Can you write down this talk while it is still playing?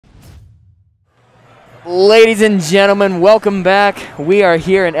Ladies and gentlemen, welcome back. We are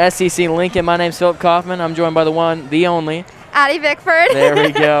here in SCC-Lincoln. My name's Philip Kaufman. I'm joined by the one, the only, Addie Bickford. There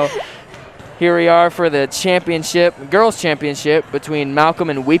we go. Here we are for the championship, girls' championship between Malcolm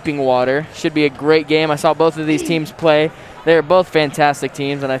and Weeping Water. Should be a great game. I saw both of these teams play. They're both fantastic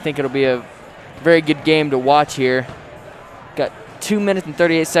teams, and I think it'll be a very good game to watch here. Got 2 minutes and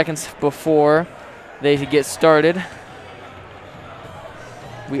 38 seconds before they get started.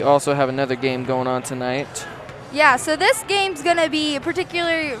 We also have another game going on tonight. Yeah, so this game's going to be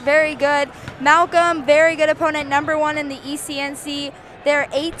particularly very good. Malcolm, very good opponent, #1 in the ECNC. They're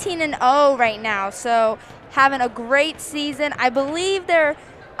 18-0 right now, so having a great season. I believe they're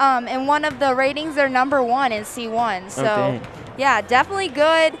in one of the ratings, they're #1 in C1. So, yeah, definitely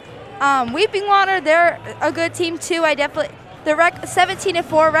good. Weeping Water, they're a good team too. The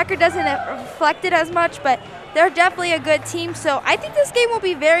 17-4 record doesn't reflect it as much, but they're definitely a good team, so I think this game will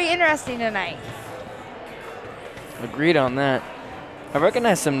be very interesting tonight. Agreed on that. I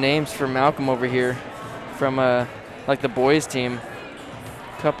recognize some names for Malcolm over here from like the boys team.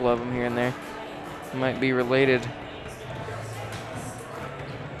 A couple of them here and there might be related.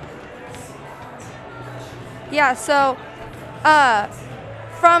 Yeah, so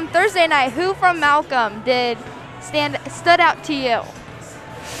from Thursday night, who from Malcolm stood out to you?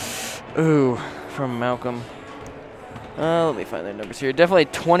 Ooh, from Malcolm. Let me find their numbers here. Definitely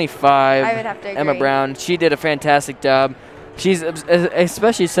 25. I would have to agree. Emma Brown. She did a fantastic job. She's,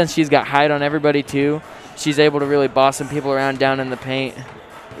 especially since she's got height on everybody too, she's able to really boss some people around down in the paint.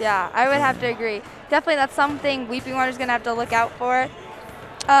 Yeah, I would have to agree. Definitely that's something Weeping Water's going to have to look out for.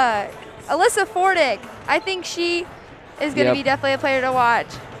 Alyssa Fordig, I think she is going to be definitely a player to watch.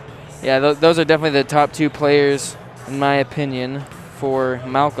 Yeah, those are definitely the top 2 players, in my opinion, for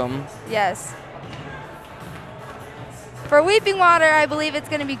Malcolm. Yes. For Weeping Water, I believe it's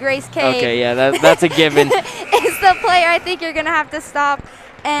going to be Grace Cave. Okay, yeah, that's a given. It's the player I think you're going to have to stop.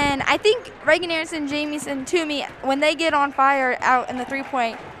 And I think Reagan Aronson, Jamieson, Toomey, when they get on fire out in the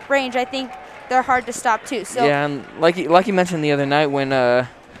 3-point range, I think they're hard to stop too. So yeah, and like you mentioned the other night when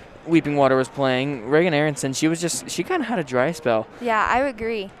Weeping Water was playing, Reagan Aronson, she kind of had a dry spell. Yeah, I would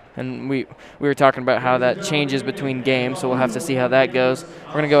agree. And we were talking about how that changes between games, so we'll have to see how that goes.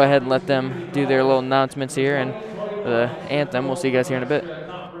 We're going to go ahead and let them do their little announcements here and the anthem. We'll see you guys here in a bit.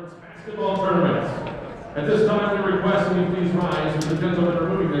 Basketball tournaments. At this time, we request that you please rise with the gentlemen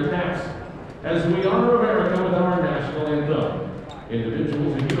removing their caps as we honor America with our national anthem.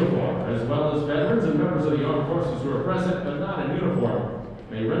 Individuals in uniform, as well as veterans and members of the armed forces who are present but not in uniform,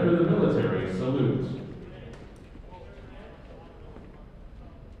 may render the military salute.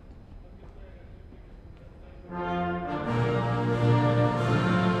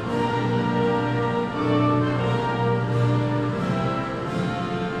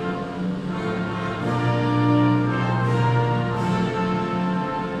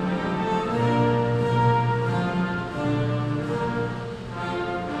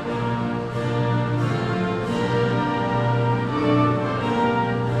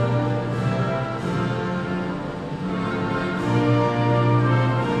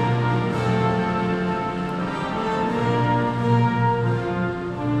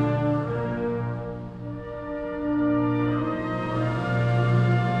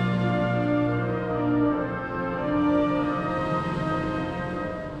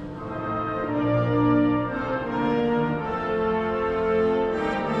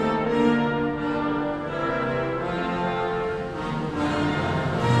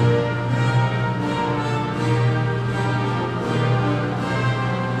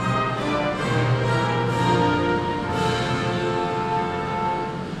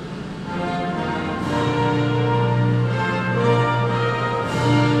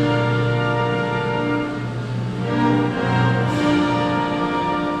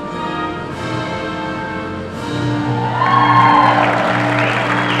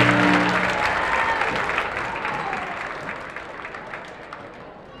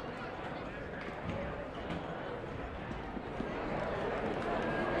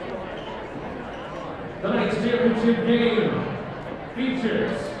 Tonight's championship game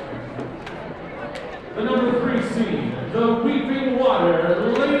features the #3 seed, the Weeping Water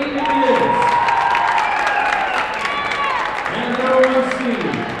Lady Indians, and the #1 seed,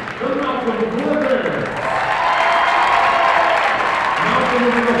 the Malcolm Clippers. Malcolm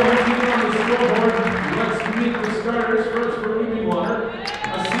is the whole team on the scoreboard. Let's meet the starters. First for Weeping Water,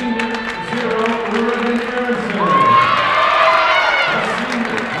 a senior, 0, Reagan Aronson. A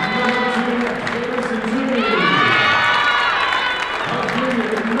senior, #2, Jamieson Toomey. A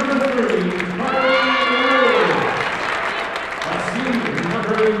junior,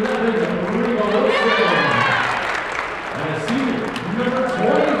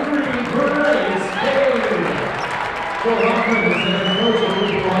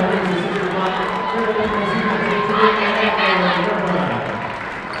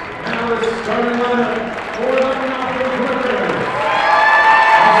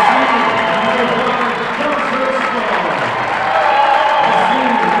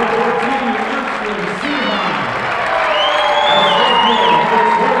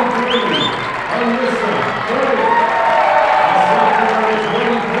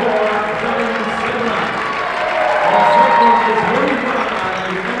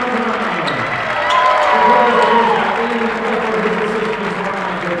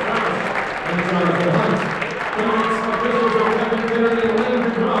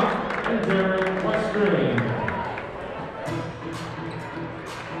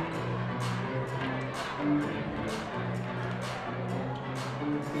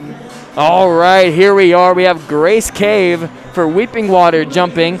 All right, here we are. We have Grace Cave for Weeping Water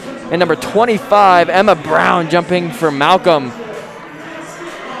jumping, and number 25, Emma Brown, jumping for Malcolm.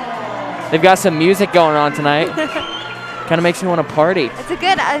 They've got some music going on tonight. Kind of makes me want to party. It's a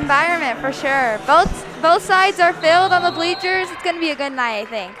good environment for sure. Both sides are filled on the bleachers. It's going to be a good night, I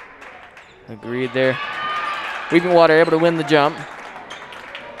think. Agreed there. Weeping Water able to win the jump.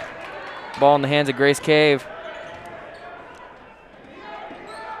 Ball in the hands of Grace Cave.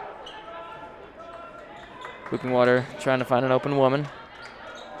 Weeping Water trying to find an open woman.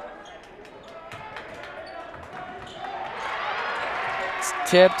 It's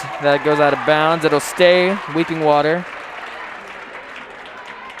tipped. That goes out of bounds. It'll stay Weeping Water.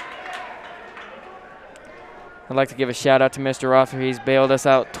 I'd like to give a shout out to Mr. Rother. He's bailed us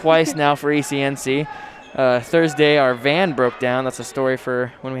out twice now for ECNC. Thursday, our van broke down. That's a story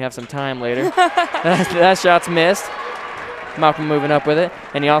for when we have some time later. That shot's missed. Malcolm moving up with it.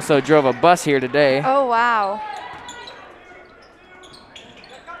 And he also drove a bus here today. Oh, wow.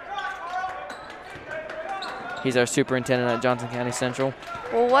 He's our superintendent at Johnson County Central.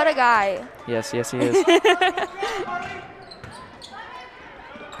 Well, what a guy. Yes, yes, he is.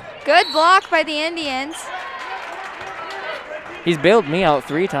 Good block by the Indians. He's bailed me out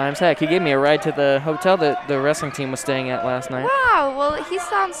 3 times. Heck, he gave me a ride to the hotel that the wrestling team was staying at last night. Wow, well, he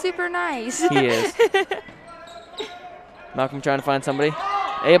sounds super nice. He is. Malcolm trying to find somebody.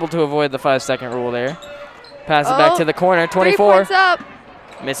 Able to avoid the 5-second rule there. Pass it back to the corner. 24. 3 points up.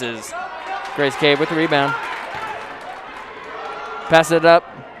 Misses. Grace Cave with the rebound. Passes it up.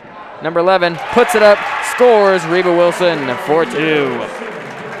 Number 11 puts it up. Scores. Reba Wilson 4-2.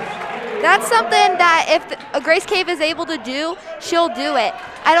 That's something that if Grace Cave is able to do, she'll do it.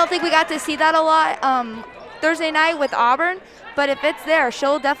 I don't think we got to see that a lot Thursday night with Auburn, but if it's there,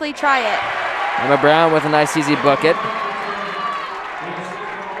 she'll definitely try it. Emma Brown with a nice easy bucket.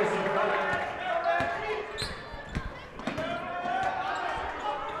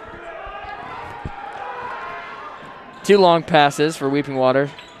 Two long passes for Weeping Water.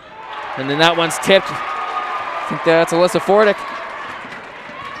 And then that one's tipped. I think that's Alyssa Fordick.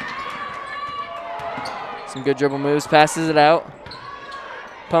 Some good dribble moves, passes it out.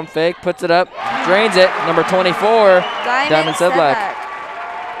 Pump fake, puts it up, drains it. Number 24, Diamond Sedlak.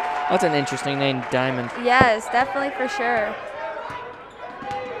 That's an interesting name, Diamond. Yes, definitely for sure.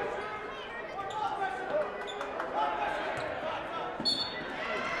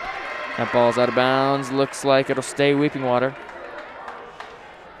 That ball's out of bounds. Looks like it'll stay Weeping Water.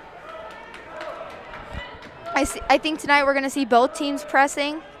 I think tonight we're going to see both teams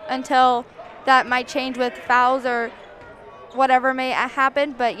pressing until that might change with fouls or whatever may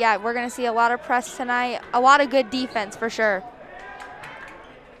happen. But, yeah, we're going to see a lot of press tonight. A lot of good defense for sure.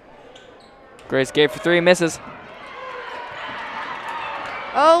 Grace Cave for 3, misses.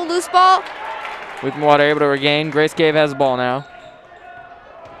 Oh, loose ball. Weeping Water able to regain. Grace Cave has the ball now.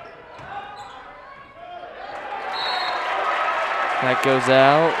 That goes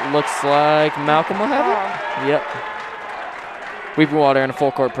out. Looks like Malcolm will have it. Yep. Weeping Water in a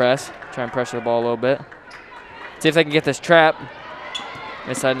full court press. Try and pressure the ball a little bit. See if they can get this trap.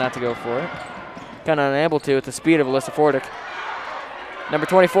 They decided not to go for it. Kind of unable to with the speed of Alyssa Fordick. Number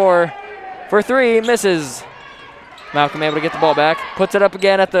 24 for 3, misses. Malcolm able to get the ball back. Puts it up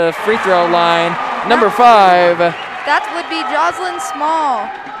again at the free throw line. Number 5. That would be Jocelyn Small.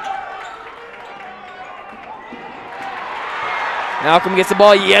 Malcolm gets the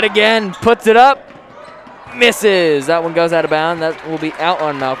ball yet again, puts it up, misses. That one goes out of bounds. That will be out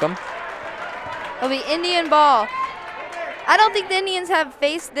on Malcolm. It'll be Indian ball. I don't think the Indians have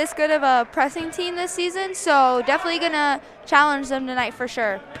faced this good of a pressing team this season, so definitely going to challenge them tonight for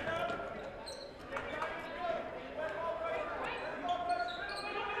sure.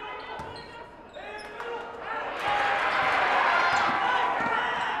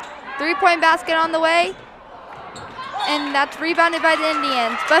 Three-point basket on the way. And that's rebounded by the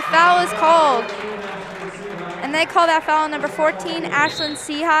Indians. But foul is called. And they call that foul on number 14, Ashlyn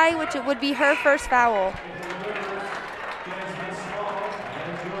Seahigh, which it would be her first foul.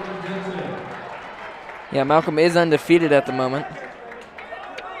 Yeah, Malcolm is undefeated at the moment.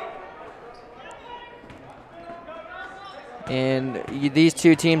 And these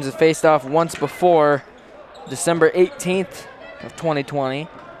two teams have faced off once before, December 18th of 2020.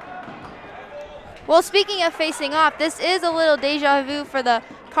 Well, speaking of facing off, this is a little deja vu for the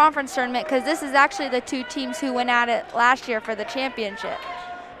conference tournament because this is actually the two teams who went at it last year for the championship.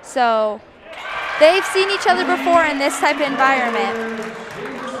 So they've seen each other before in this type of environment.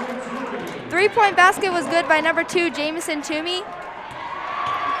 Three-point basket was good by number 2, Jamison Toomey.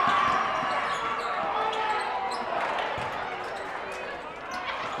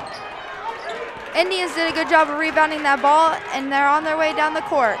 Indians did a good job of rebounding that ball, and they're on their way down the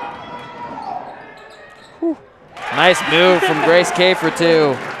court. Whew. Nice move from Grace K for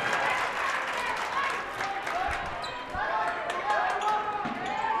 2.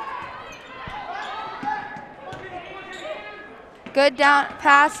 Good down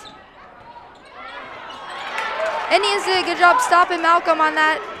pass. Indians did a good job stopping Malcolm on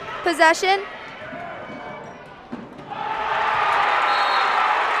that possession.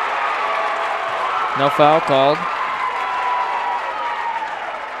 No foul called.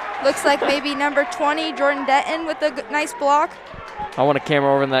 Looks like maybe number 20, Jordan Denton, with a nice block. I want a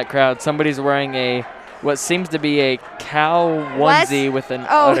camera over in that crowd. Somebody's wearing what seems to be a cow onesie with an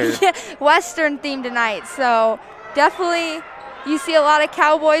udder. Yeah, Western theme tonight. So definitely you see a lot of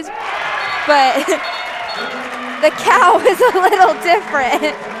cowboys, but the cow is a little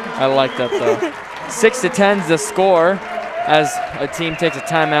different. I like that though. 6-10's the score as a team takes a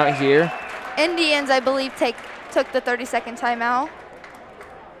timeout here. Indians, I believe, took the 30-second timeout.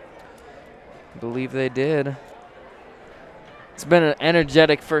 I believe they did. It's been an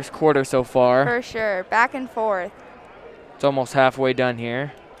energetic first quarter so far. For sure, back and forth. It's almost halfway done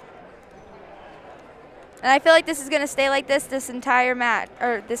here. And I feel like this is going to stay like this entire match,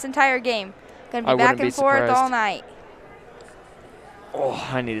 or this entire game. Going to be back and forth all night. Oh,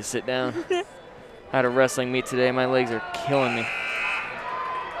 I need to sit down. I had a wrestling meet today. My legs are killing me.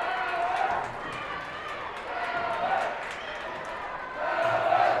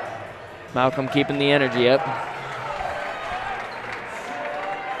 Malcolm keeping the energy up.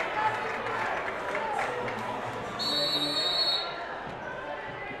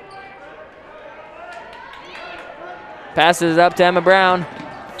 Passes up to Emma Brown.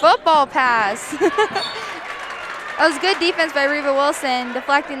 Football pass. That was good defense by Reva Wilson,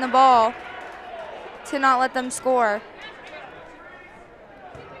 deflecting the ball to not let them score.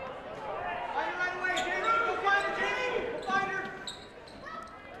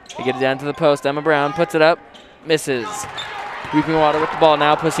 They get it down to the post. Emma Brown puts it up, misses. Weeping Water with the ball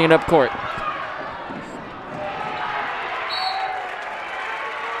now, pushing it up court.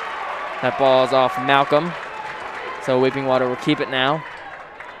 That ball is off Malcolm. So Weeping Water will keep it now.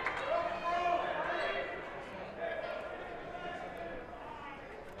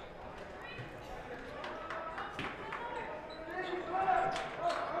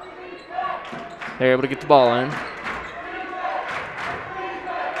 They're able to get the ball in.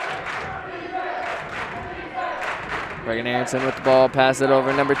 Reagan Aronson with the ball, pass it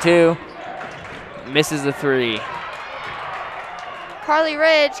over number 2. Misses the 3. Carly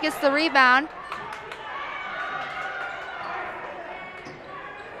Ridge gets the rebound.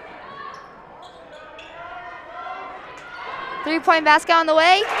 Three-point basket on the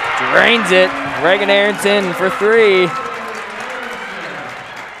way. Drains it. Reagan Aronson for 3.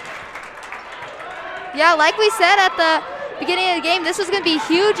 Yeah, like we said at the beginning of the game, this was going to be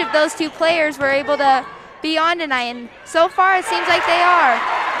huge if those two players were able to be on tonight, and so far it seems like they are.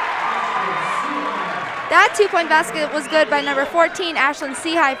 That two-point basket was good by number 14, Ashlyn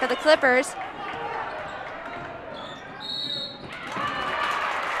Seahigh for the Clippers.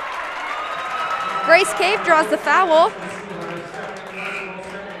 Grace Cave draws the foul.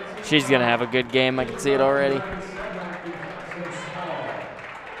 She's going to have a good game. I can see it already. I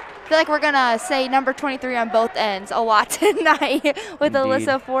feel like we're going to say number 23 on both ends a lot tonight with Indeed.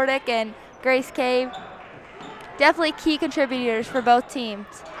 Alyssa Fordick and Grace Cave. Definitely key contributors for both teams.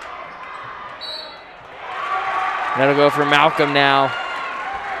 That'll go for Malcolm now.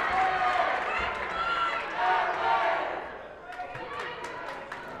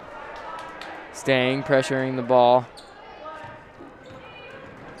 Staying, pressuring the ball.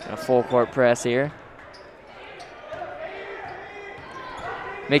 A full court press here.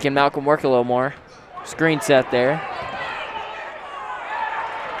 Making Malcolm work a little more. Screen set there.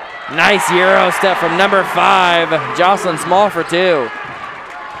 Nice Euro step from number 5, Jocelyn Small for 2.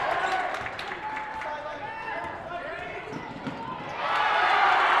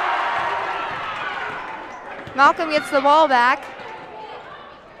 Malcolm gets the ball back.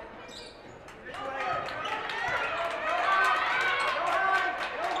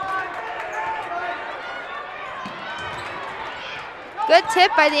 Good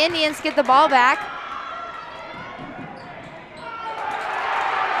tip by the Indians to get the ball back.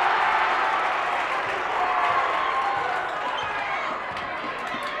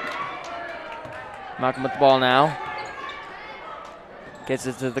 Malcolm with the ball now. Gets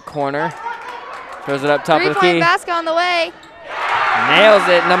it to the corner. Throws it up top of the key. Three-point basket on the way. Nails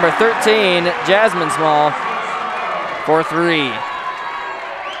it, number 13, Jasmine Small for 3.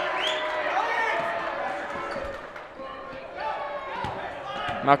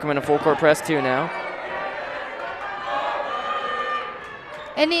 Malcolm in a full court press too now.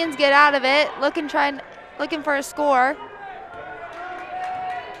 Indians get out of it, looking for a score.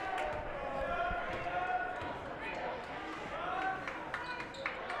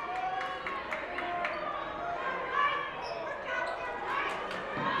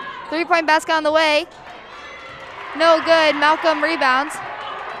 Three-point basket on the way. No good. Malcolm rebounds.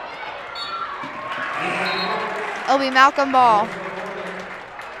 It'll be Malcolm ball.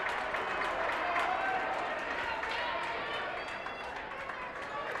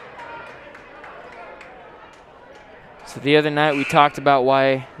 So the other night we talked about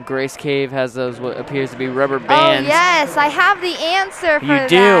why Grace Cave has those what appears to be rubber bands. Oh yes, I have the answer for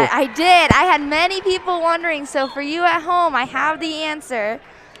that. You do? I did. I had many people wondering, so for you at home, I have the answer.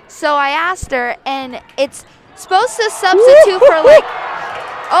 So I asked her, and it's supposed to substitute for like,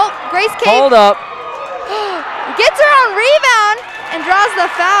 oh, Grace Cave. Hold up. Gets her own rebound and draws the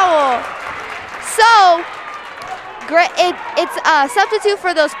foul. So it's a substitute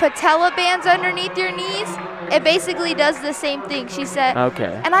for those patella bands underneath your knees. It basically does the same thing, she said.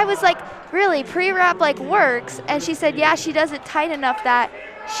 Okay. And I was like, really, pre-wrap like works? And she said, yeah, she does it tight enough that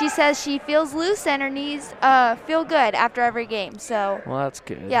she says she feels loose and her knees feel good after every game. So. Well, that's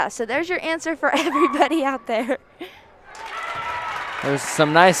good. Yeah, so there's your answer for everybody out there. There's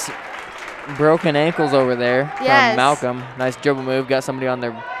some nice broken ankles over there from Malcolm. Nice dribble move, got somebody on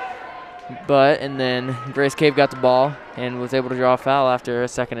their butt, and then Grace Cave got the ball and was able to draw a foul after a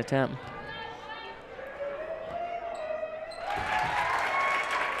second attempt.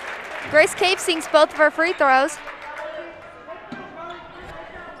 Grace Cave sinks both of her free throws.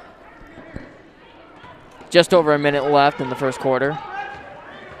 Just over a minute left in the first quarter.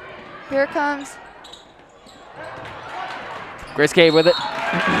 Here it comes. Grace Cave with it.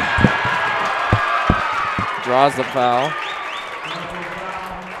 Draws the foul.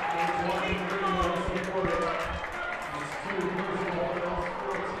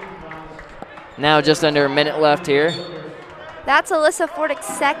 Now just under a minute left here. That's Alyssa Fordick's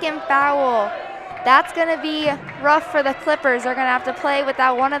second foul. That's going to be rough for the Clippers. They're going to have to play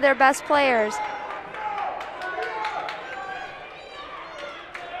without one of their best players.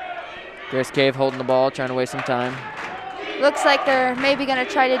 Grace Cave holding the ball, trying to waste some time. Looks like they're maybe going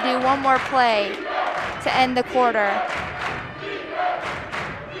to try to do one more play to end the quarter.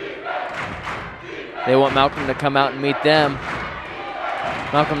 They want Malcolm to come out and meet them.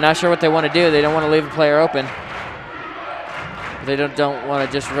 Malcolm not sure what they want to do. They don't want to leave a player open. They don't want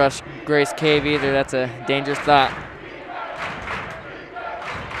to just rush Grace Cave either. That's a dangerous thought.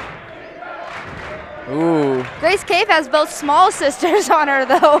 Ooh. Grace Cave has both small sisters on her,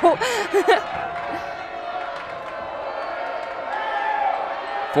 though.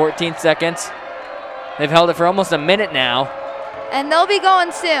 14 seconds. They've held it for almost a minute now. And they'll be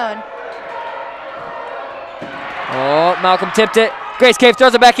going soon. Oh, Malcolm tipped it. Grace Cave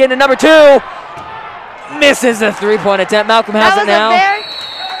throws it back into number 2. Misses a three-point attempt. Malcolm has it now.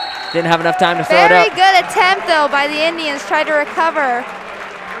 Didn't have enough time to throw it up. Very good attempt, though, by the Indians. Tried to recover.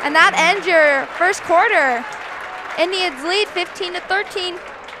 And that ends your first quarter. Indians lead 15-13.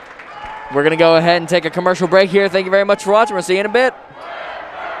 We're going to go ahead and take a commercial break here. Thank you very much for watching. We'll see you in a bit.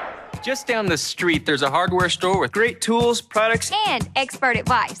 Just down the street, there's a hardware store with great tools, products, and expert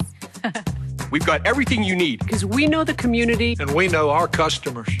advice. We've got everything you need. Because we know the community. And we know our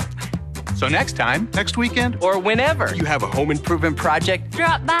customers. So next time, Next weekend, or whenever you have a home improvement project,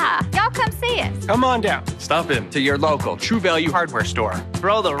 Drop by. Y'all come see us. come on down stop in. to your local True Value hardware store for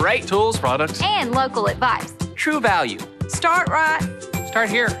all the right tools, products. And local advice. True Value. Start right. Start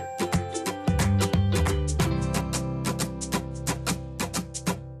here.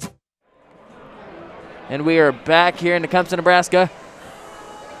 And we are back here in Tecumseh, Nebraska.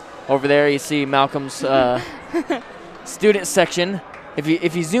 Over there you see Malcolm's student section.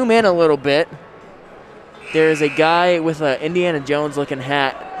 If you zoom in a little bit, there's a guy with an Indiana Jones looking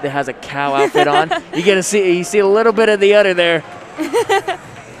hat that has a cow outfit on. You see a little bit of the udder there.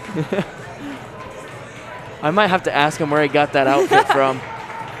 I might have to ask him where he got that outfit from.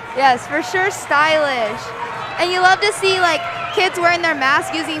 Yes, for sure stylish. And you love to see like kids wearing their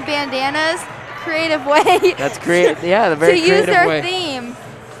mask using bandanas. Creative way. That's creative. Yeah, the very to creative use their way. theme.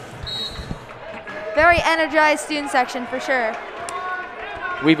 Very energized student section for sure.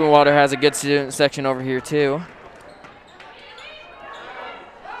 Weeping Water has a good student section over here too.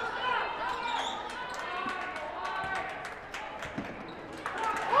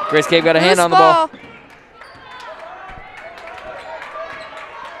 Grace Cave got a hand on the ball.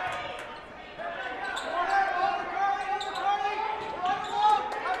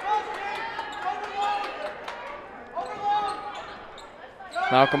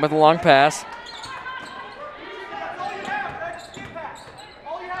 Malcolm with a long pass.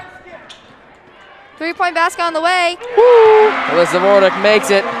 Three-point basket on the way. Alyssa Vordick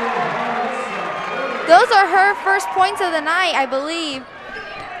makes it. Those are her first points of the night, I believe.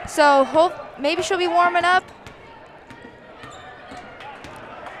 So maybe she'll be warming up.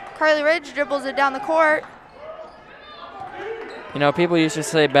 Carly Ridge dribbles it down the court. You know, people used to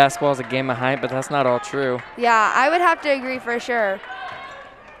say basketball is a game of height, but that's not all true. Yeah, I would have to agree for sure.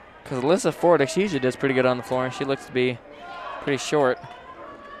 Because Alyssa Fordick, she usually does pretty good on the floor, and she looks to be pretty short.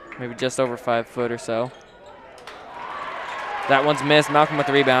 Maybe just over 5 foot or so. That one's missed. Malcolm with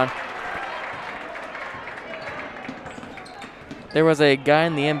the rebound. There was a guy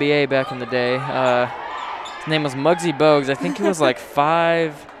in the NBA back in the day. His name was Muggsy Bogues. I think he was like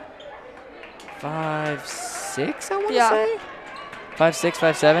 5'6", I want to say. 5'6",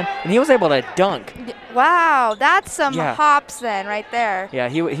 5'7", and he was able to dunk. Wow, that's some hops then right there. Yeah,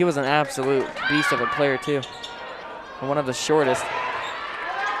 he was an absolute beast of a player too. And one of the shortest.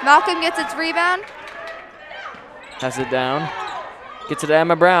 Malcolm gets its rebound. Has it down. Gets it to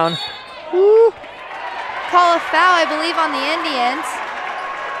Emma Brown. Woo. Call a foul, I believe, on the Indians.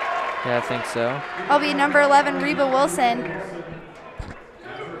 Yeah, I think so. That'll be number 11, Reba Wilson.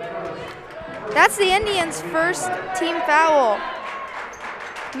 That's the Indians' first team foul.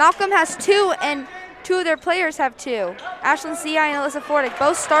 Malcolm has 2, and 2 of their players have 2. Ashlyn Ci and Alyssa Fordick,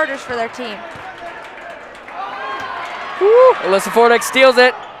 both starters for their team. Woo. Alyssa Fordick steals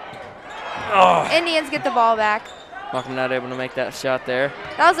it. Oh. Indians get the ball back. Malcolm not able to make that shot there.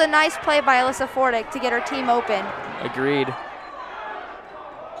 That was a nice play by Alyssa Fordick to get her team open. Agreed.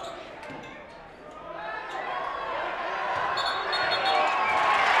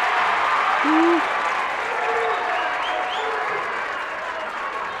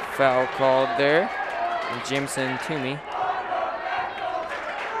 Foul called there. And Jameson Toomey.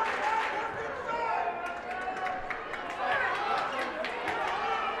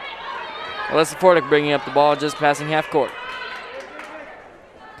 Alyssa Fordick bringing up the ball, just passing half court.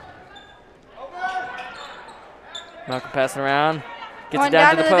 Malcolm passing around. Gets it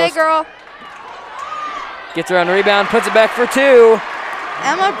down to the post. Big girl. Gets her on the rebound, puts it back for 2.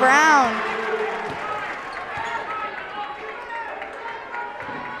 Emma Brown.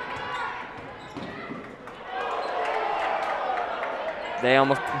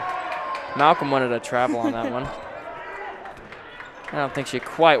 Malcolm wanted to travel on that one. I don't think she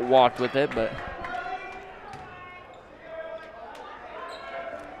quite walked with it, but.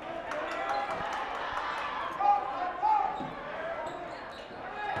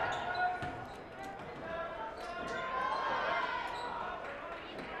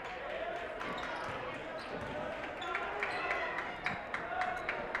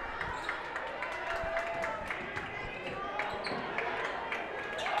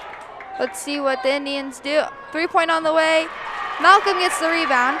 Let's see what the Indians do. 3-point on the way. Malcolm gets the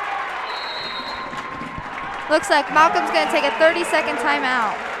rebound. Looks like Malcolm's going to take a 30-second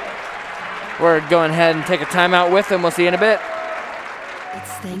timeout. We're going ahead and take a timeout with him. We'll see you in a bit.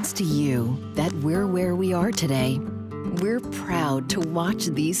 It's thanks to you that we're where we are today. We're proud to watch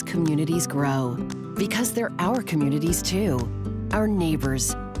these communities grow because they're our communities too. Our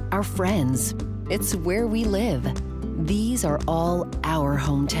neighbors, our friends. It's where we live. These are all our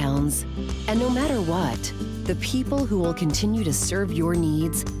hometowns. And no matter what, the people who will continue to serve your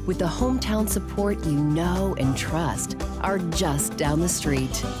needs with the hometown support you know and trust are just down the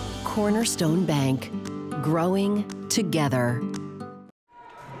street. Cornerstone Bank, growing together.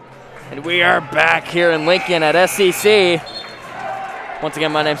 And we are back here in Lincoln at SCC. Once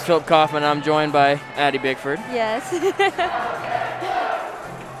again, my name's Philip Kaufman, and I'm joined by Addie Bickford. Yes.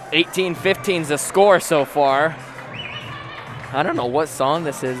 18-15's the score so far. I don't know what song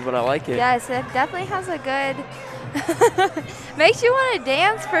this is, but I like it. Yes, it definitely has a good, makes you want to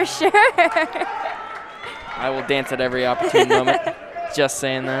dance for sure. I will dance at every opportune moment. Just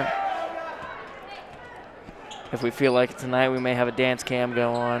saying that. If we feel like it tonight, we may have a dance cam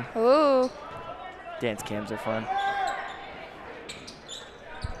go on. Ooh. Dance cams are fun.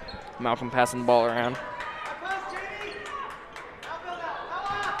 Malcolm passing the ball around.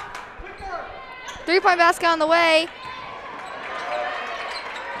 3-point basket on the way.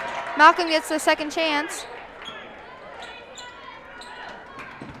 Malcolm gets the second chance.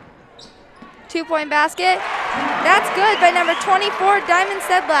 2-point basket. That's good by number 24, Diamond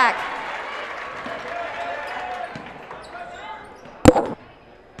Sedlak.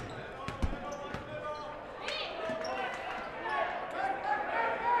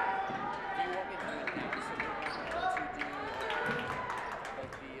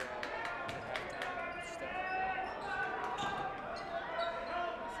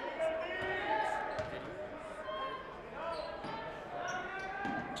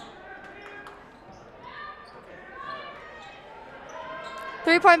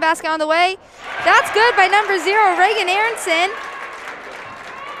 Three-point basket on the way. That's good by number 0, Reagan Aronson.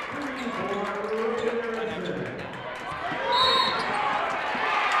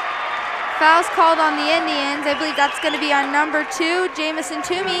 Foul's called on the Indians. I believe that's going to be on number 2, Jamison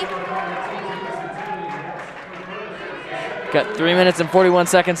Toomey. Got 3 minutes and 41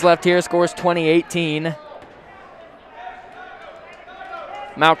 seconds left here. Scores 20-18.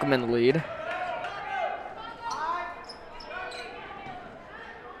 Malcolm in the lead.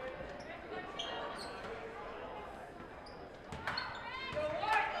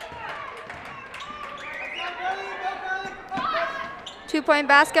 Two-point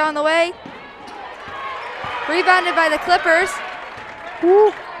basket on the way. Rebounded by the Clippers.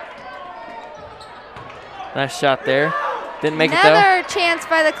 Woo. Nice shot there. Didn't make it though. Another chance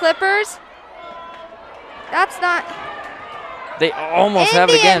by the Clippers. That's not. They almost have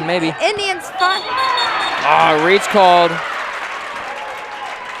it again, maybe. Indians fun. Ah, reach called.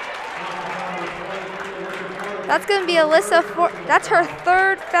 That's going to be Alyssa. That's her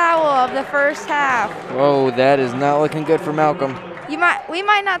 3rd foul of the first half. Whoa, that is not looking good for Malcolm. We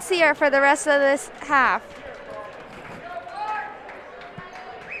might not see her for the rest of this half.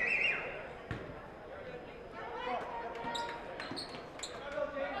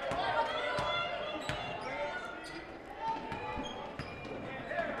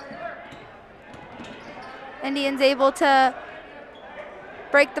 Indians able to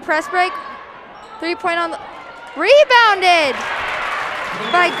break the press break. 3-point on the rebounded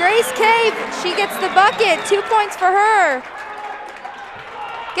by Grace Cave. She gets the bucket. 2 points for her.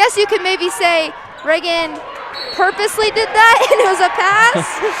 Guess you could maybe say Reagan purposely did that and it was a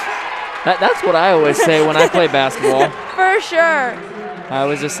pass. That's what I always say when I play basketball. For sure. I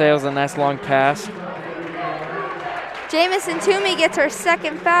always just say it was a nice long pass. Jamison Toomey gets her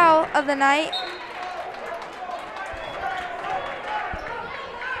 2nd foul of the night.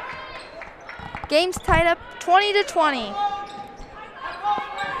 Game's tied up 20-20.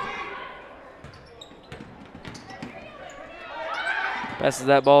 Passes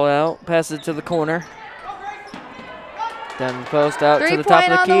that ball out, passes it to the corner. Down the post, out to the top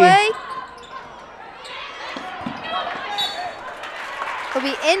of the key. Way. It'll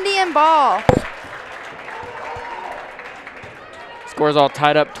be Indian ball. Score's all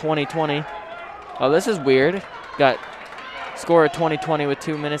tied up 20-20. Oh, this is weird. Got score of 20-20 with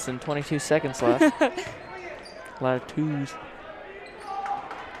 2 minutes and 22 seconds left. A lot of twos.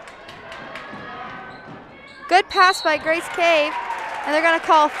 Good pass by Grace Cave. And they're going to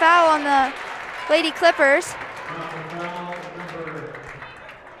call a foul on the Lady Clippers.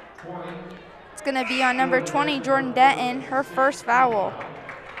 It's going to be on number 20, Jordan Denton, her 1st foul.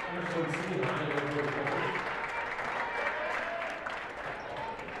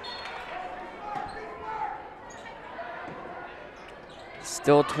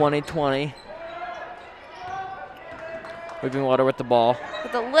 Still 20-20. Whipping Water with the ball.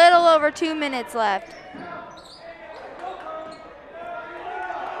 With a little over 2 minutes left.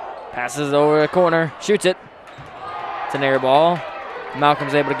 Passes over the corner, shoots it. It's an air ball.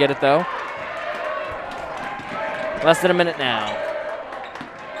 Malcolm's able to get it though. Less than a minute now.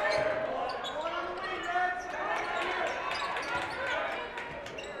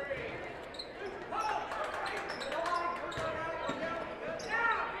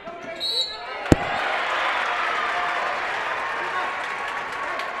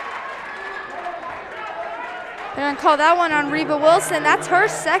 They're going to call that one on Reba Wilson. That's her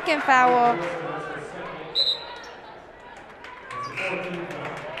 2nd foul.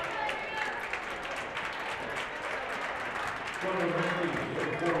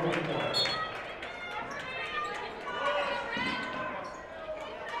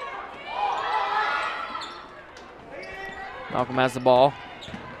 Malcolm has the ball.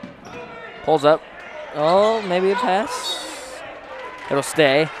 Pulls up. Oh, maybe a pass. It'll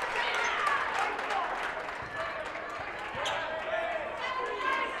stay.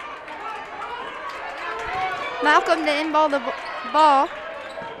 Malcolm to inball the ball.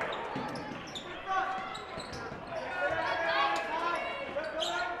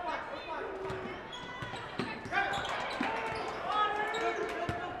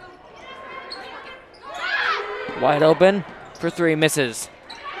 Wide open for 3, misses.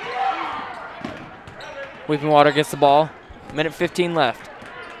 Weeping Water gets the ball. Minute 15 left.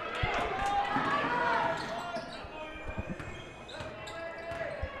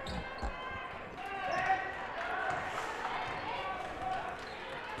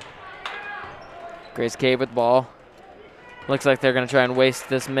 Grace Cave with the ball. Looks like they're going to try and waste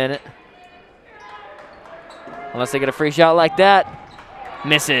this minute. Unless they get a free shot like that.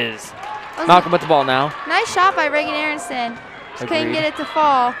 Misses. Malcolm with the ball now. Nice shot by Reagan Aronson. couldn't get it to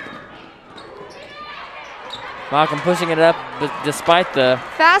fall. Malcolm pushing it up despite the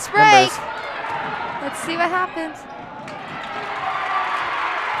fast break. numbers. Let's see what happens.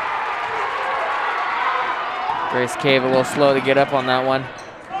 Grace Cave a little slow to get up on that one.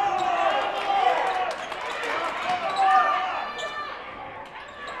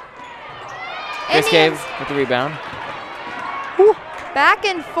 Grace Cave with the rebound. Whew. Back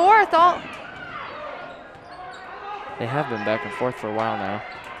and forth. They have been back and forth for a while now.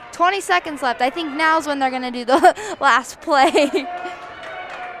 20 seconds left. I think now's when they're going to do the last play.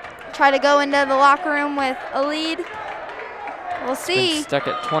 Try to go into the locker room with a lead. We'll see. Been stuck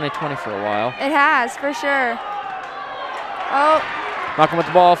at 20-20 for a while. It has, for sure. Oh. Malcolm with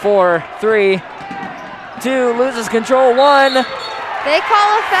the ball, 4, 3, 2, loses control, 1. They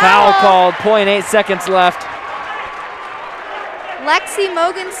call a foul. Foul called, 0.8 seconds left. Lexi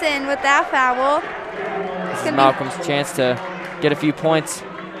Mogensen with that foul. This is Malcolm's chance to get a few points.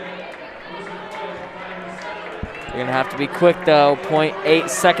 They're gonna have to be quick though, 0.8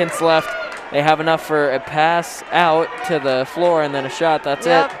 seconds left. They have enough for a pass out to the floor and then a shot, that's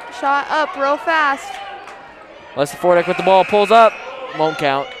it. Shot up real fast. Leslie Fordick with the ball, pulls up, won't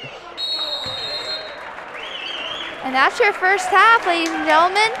count. And that's your first half, ladies and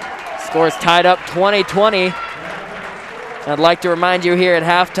gentlemen. Score's tied up 20-20. I'd like to remind you here at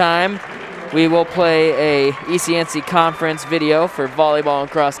halftime, we will play a ECNC conference video for volleyball and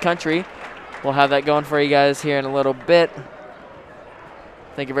cross country. We'll have that going for you guys here in a little bit.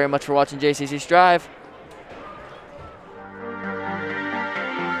 Thank you very much for watching JCC Striv.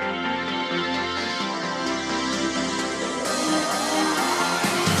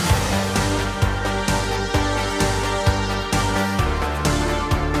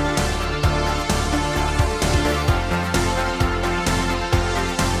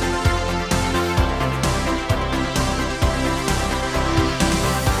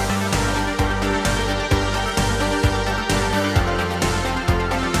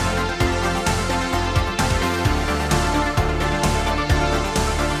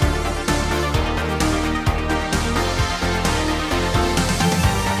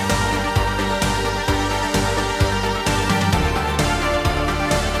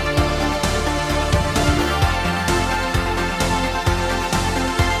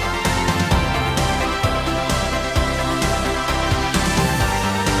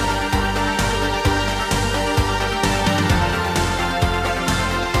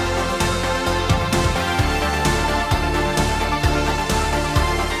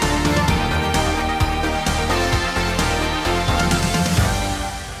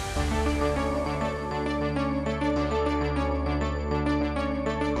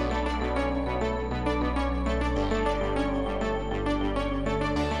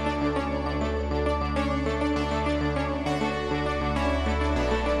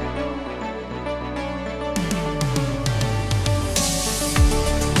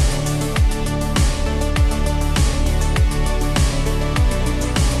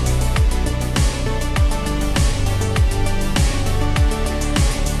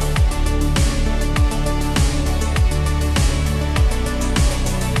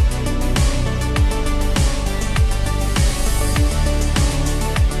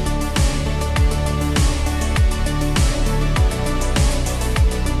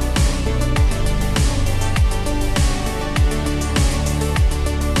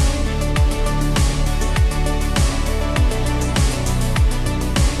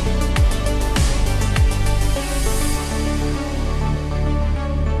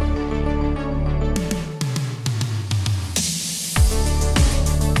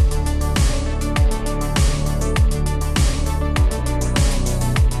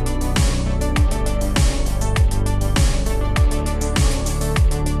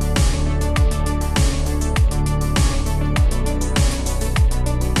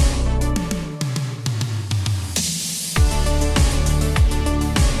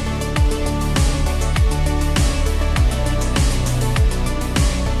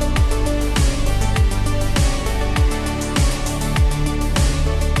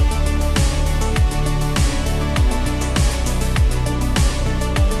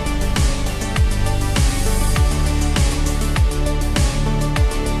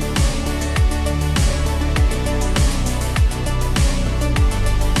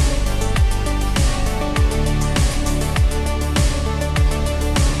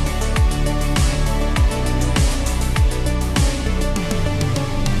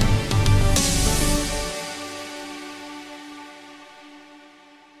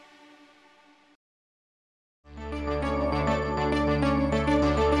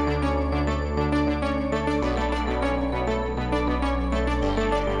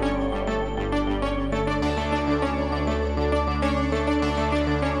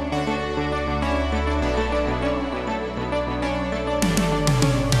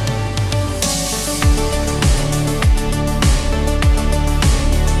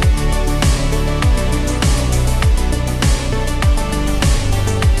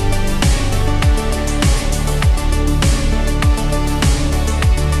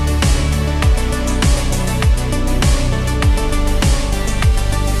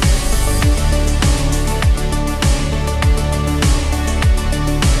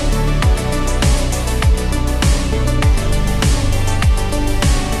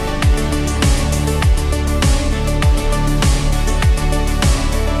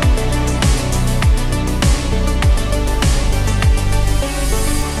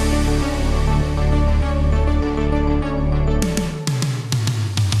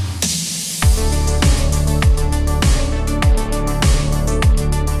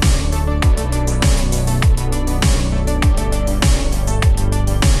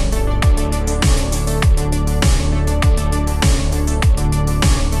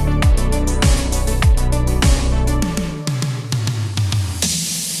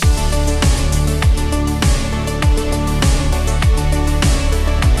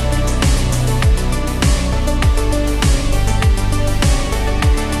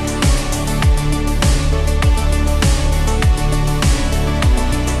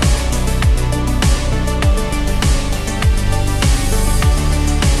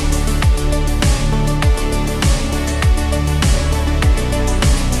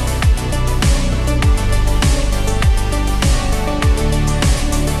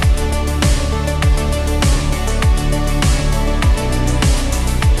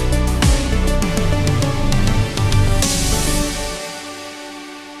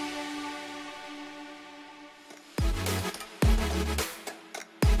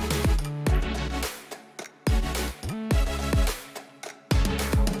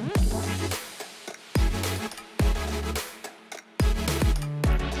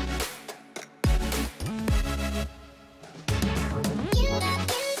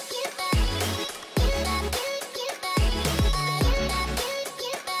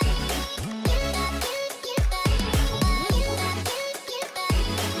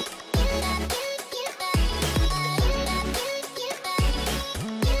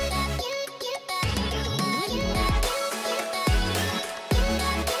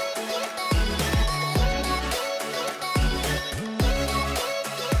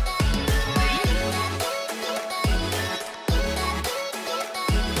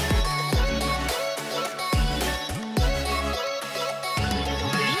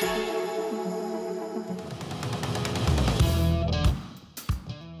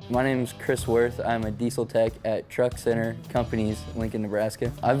 My name is Chris Worth. I'm a diesel tech at Truck Center Companies, Lincoln, Nebraska.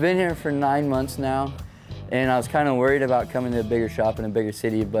 I've been here for 9 months now, and I was kind of worried about coming to a bigger shop in a bigger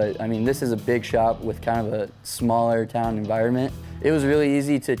city, but I mean, this is a big shop with kind of a smaller town environment. It was really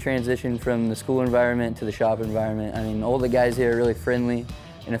easy to transition from the school environment to the shop environment. I mean, all the guys here are really friendly,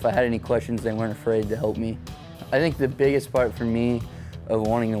 and if I had any questions, they weren't afraid to help me. I think the biggest part for me of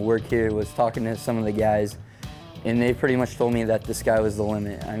wanting to work here was talking to some of the guys, and they pretty much told me that the sky was the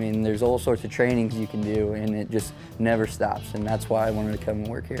limit. I mean, there's all sorts of trainings you can do, and it just never stops, and that's why I wanted to come and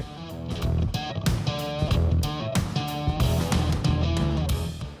work here.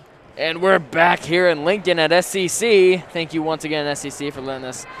 And we're back here in Lincoln at SCC. Thank you once again, SCC, for letting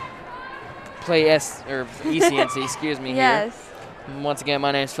us play ECNC, excuse me, yes. here. And once again,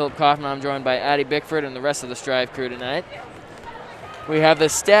 my name is Philip Kaufman. I'm joined by Addie Bickford and the rest of the Striv crew tonight. We have the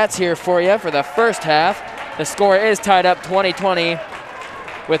stats here for you for the first half. The score is tied up 20-20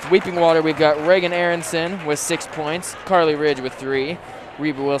 with Weeping Water. We've got Reagan Aronson with 6 points, Carly Ridge with 3,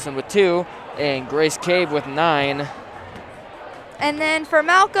 Reba Wilson with 2, and Grace Cave with 9. And then for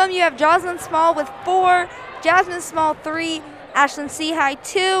Malcolm, you have Jocelyn Small with 4, Jasmine Small 3, Ashlyn Seahigh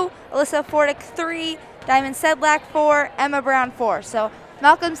 2, Alyssa Fordick 3, Diamond Sedlak 4, Emma Brown 4. So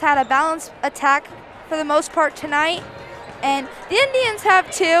Malcolm's had a balanced attack for the most part tonight. And the Indians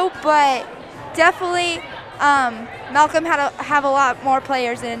have 2, but definitely Malcolm have a lot more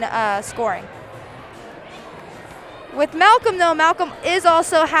players in scoring. With Malcolm, though, Malcolm is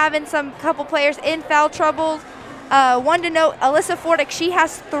also having some couple players in foul trouble. One to note, Alyssa Fordick, she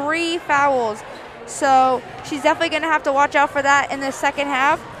has 3 fouls. So she's definitely going to have to watch out for that in the second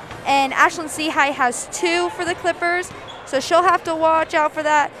half. And Ashlyn Seahigh has 2 for the Clippers, so she'll have to watch out for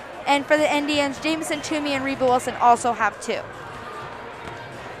that. And for the Indians, Jameson Toomey and Reba Wilson also have 2.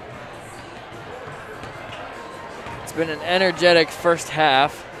 It's been an energetic first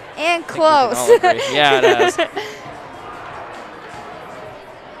half. And close. Yeah, it has.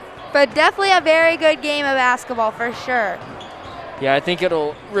 But definitely a very good game of basketball for sure. Yeah, I think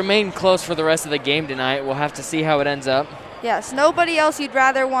it'll remain close for the rest of the game tonight. We'll have to see how it ends up. Yes, nobody else you'd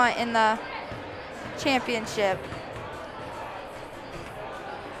rather want in the championship.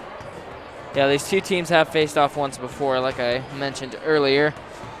 Yeah, these two teams have faced off once before, like I mentioned earlier.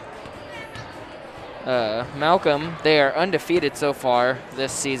 Malcolm, they are undefeated so far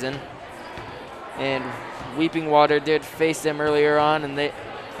this season. And Weeping Water did face them earlier on, and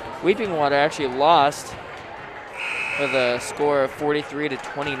Weeping Water actually lost with a score of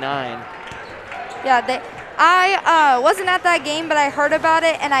 43-29. Yeah, I wasn't at that game, but I heard about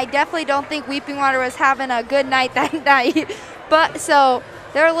it, and I definitely don't think Weeping Water was having a good night that night. But so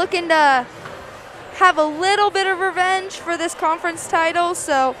they're looking to have a little bit of revenge for this conference title,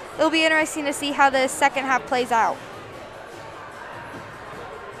 so it'll be interesting to see how the second half plays out.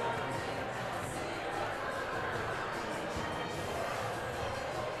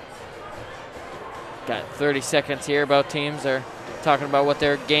 Got 30 seconds here. Both teams are talking about what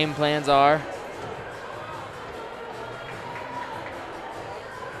their game plans are.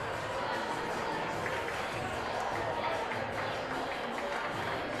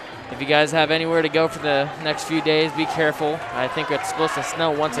 If you guys have anywhere to go for the next few days, be careful. I think it's supposed to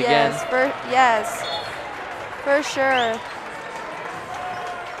snow once again. Yes, for sure.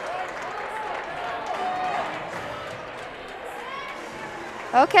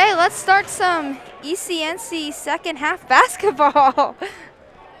 Okay, let's start some ECNC second half basketball.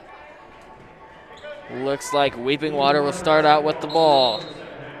 Looks like Weeping Water will start out with the ball.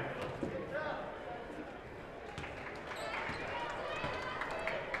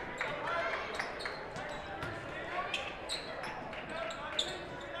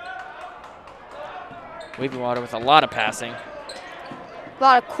 Weeping Water with a lot of passing. A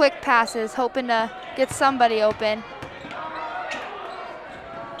lot of quick passes, hoping to get somebody open.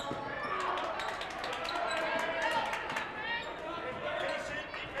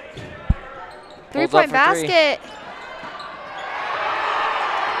 Three-point basket.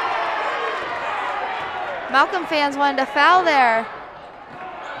 Malcolm fans wanted to foul there.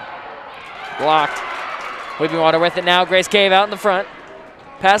 Blocked. Weeping Water with it now. Grace Cave out in the front.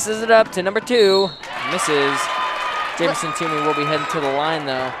 Passes it up to number 2. Misses. Jameson Toomey will be heading to the line,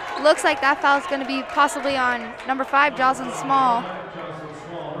 though. Looks like that foul is going to be possibly on number 5, Jocelyn Small.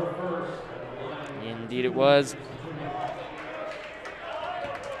 Indeed it was.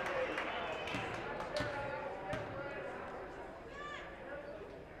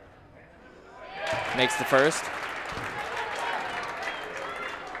 Makes the first.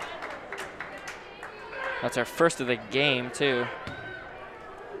 That's our first of the game, too.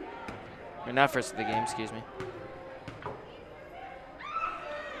 Or not first of the game, excuse me.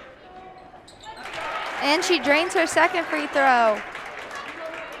 And she drains her second free throw.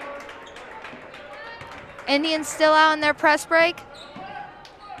 Indians still out in their press break.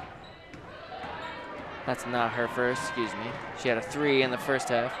 That's not her first, excuse me. She had a 3 in the first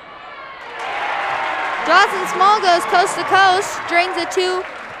half. Jocelyn Small goes coast to coast, drains a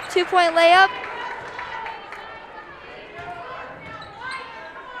two-point layup.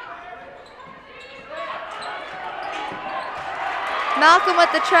 Malcolm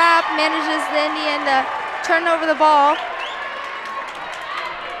with the trap, manages the Indian to turn over the ball.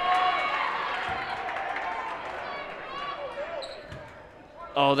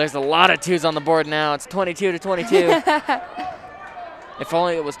 Oh, there's a lot of 2s on the board now. It's 22 to 22. If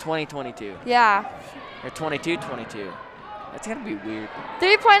only it was 20-22. Yeah. Or 22-22. That's gonna be weird.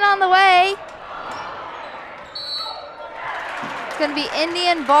 3-point on the way. It's gonna be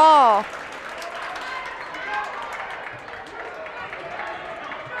Indian ball.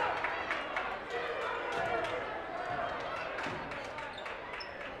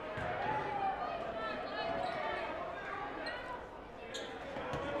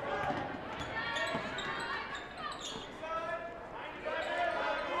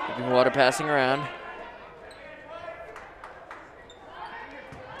 Water passing around.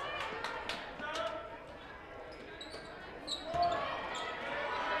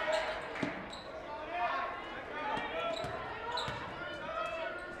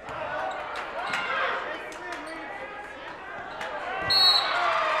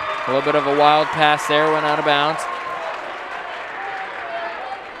 A little bit of a wild pass there, went out of bounds.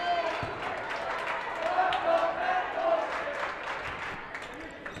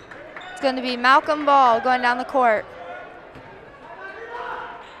 It's going to be Malcolm Ball going down the court.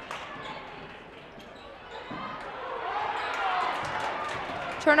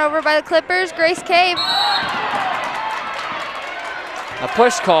 Turnover by the Clippers, Grace Cave. A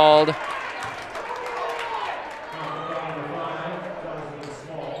push called.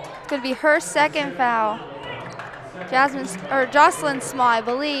 It's going to be her second foul. Jocelyn Small, I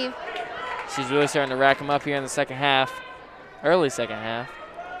believe. She's really starting to rack them up here in the second half, early second half.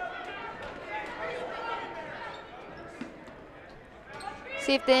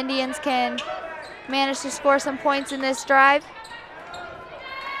 See if the Indians can manage to score some points in this drive.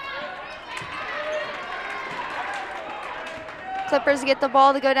 Clippers get the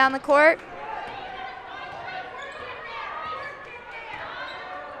ball to go down the court.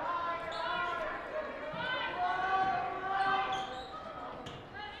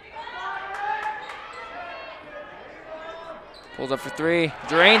 Pulls up for 3,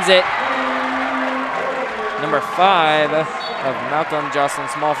 drains it. Number 5 of Malcolm, Jocelyn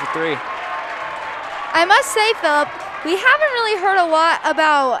Small for 3. I must say, Philip, we haven't really heard a lot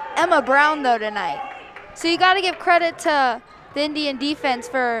about Emma Brown, though, tonight. So you got to give credit to the Indian defense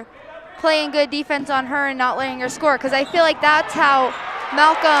for playing good defense on her and not letting her score, because I feel like that's how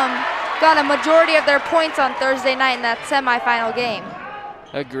Malcolm got a majority of their points on Thursday night in that semifinal game.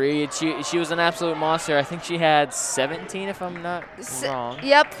 Agreed. She was an absolute monster. I think she had 17, if I'm not wrong.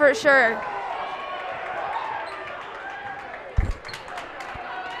 Yep, for sure.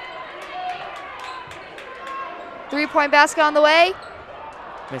 Three-point basket on the way.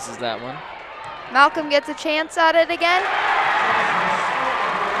 Misses that one. Malcolm gets a chance at it again.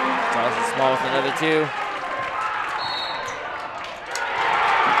 Jocelyn Small with another 2.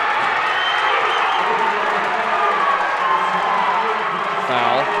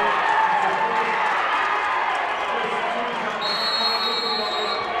 Foul.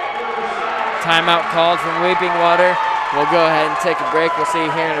 Timeout called from Weeping Water. We'll go ahead and take a break. We'll see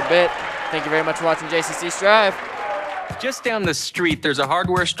you here in a bit. Thank you very much for watching JCC Striv. Just down the street, there's a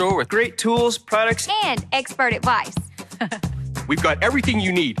hardware store with great tools, products, And expert advice. We've got everything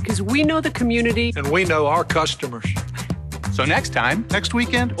you need. because we know the community. And we know our customers. So next time, next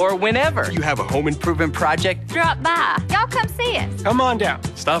weekend, Or whenever. you have a home improvement project, Drop by. Y'all come see us. come on down.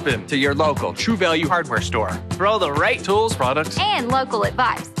 Stop in to your local True Value hardware store. For all the right tools, Products. And local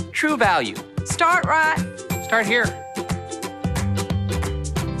advice. True Value. Start right. Start here.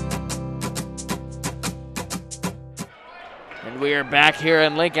 And we are back here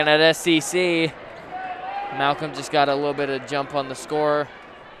in Lincoln at SCC. Malcolm just got a little bit of jump on the score.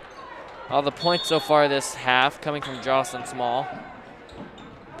 All the points so far this half coming from Jocelyn Small.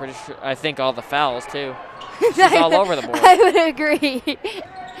 Pretty sure, I think all the fouls too. She's all over the board. I would agree.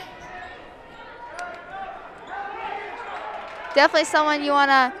 Definitely someone you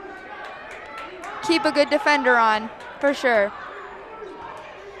want to keep a good defender on, for sure.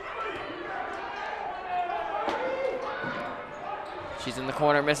 She's in the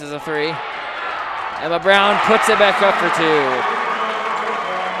corner, misses a 3. Emma Brown puts it back up for 2.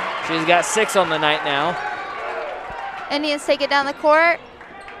 She's got 6 on the night now. Indians take it down the court.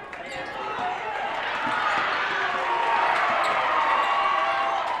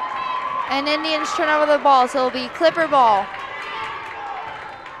 And Indians turn over the ball, so it'll be Clipper ball.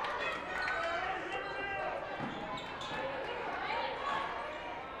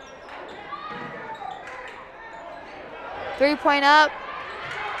 Three-point up.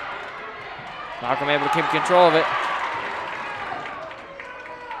 Malcolm able to keep control of it.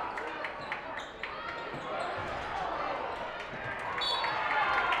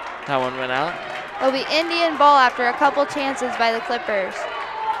 That one went out. It'll be Indian ball after a couple chances by the Clippers.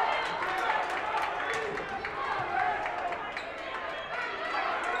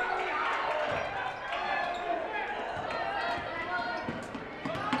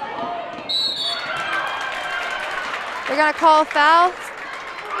 They're gonna call a foul.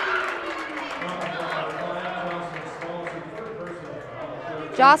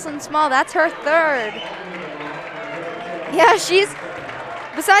 Jocelyn Small, that's her 3rd. Yeah,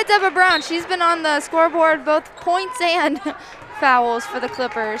 besides Eva Brown, she's been on the scoreboard both points and fouls for the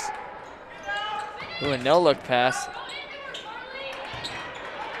Clippers. Ooh, a no-look pass.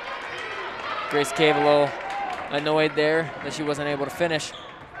 Grace Cave a little annoyed there that she wasn't able to finish.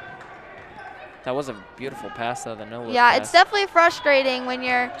 That was a beautiful pass, though, the no-look Yeah, pass. it's definitely frustrating when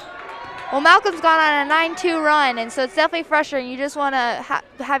you're, well, Malcolm's gone on a 9-2 run, and so it's definitely frustrating. You just want to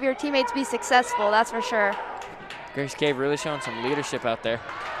have your teammates be successful, that's for sure. Grace Cave really showing some leadership out there.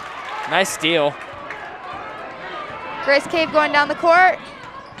 Nice steal. Grace Cave going down the court.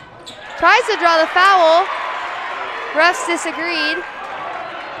 Tries to draw the foul. Refs disagreed.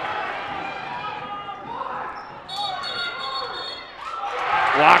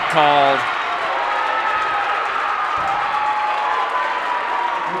 Block called.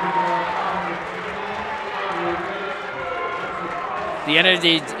 The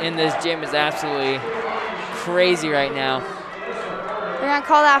energy in this gym is absolutely crazy right now. They're gonna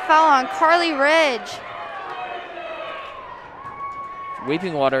call that foul on Carly Ridge.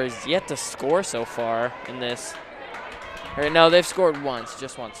 Weeping Water is yet to score so far in this. Or no, they've scored once,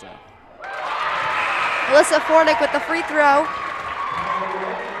 just once now. Alyssa Fordick with the free throw.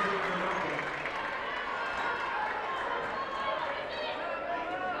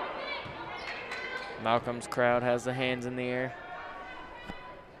 Malcolm's crowd has the hands in the air.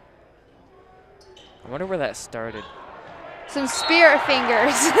 I wonder where that started. Some spirit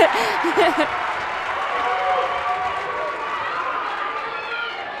fingers.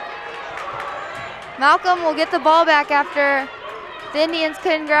 Malcolm will get the ball back after the Indians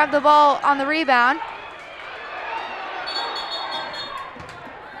couldn't grab the ball on the rebound.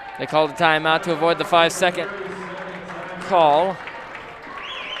 They called a timeout to avoid the 5-second call.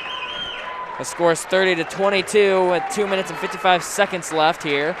 The score is 30-22 with 2 minutes and 55 seconds left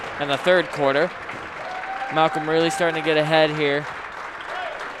here in the 3rd quarter. Malcolm really starting to get ahead here.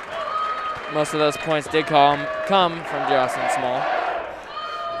 Most of those points did come from Jocelyn Small.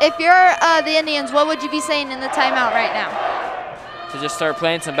 If you're the Indians, what would you be saying in the timeout right now? To just start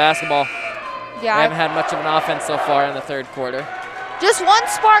playing some basketball. Yeah. We haven't had much of an offense so far in the 3rd quarter. Just one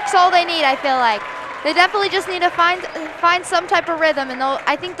spark's all they need, I feel like. They definitely just need to find some type of rhythm, and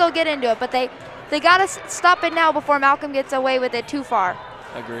I think they'll get into it. But they gotta stop it now before Malcolm gets away with it too far.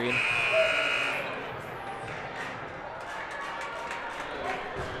 Agreed.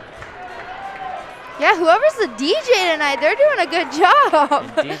 Yeah, whoever's the DJ tonight, they're doing a good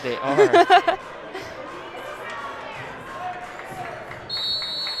job. Indeed they are.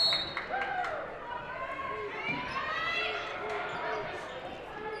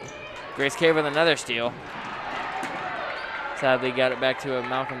 Grace Cave with another steal. Sadly got it back to a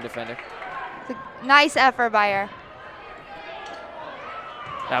Malcolm defender. It's a nice effort by her.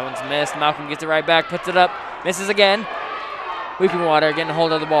 That one's missed. Malcolm gets it right back, puts it up, misses again. Weeping Water getting a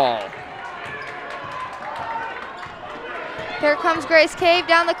hold of the ball. Here comes Grace Cave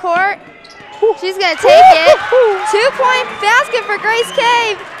down the court. She's gonna take it. 2-point basket for Grace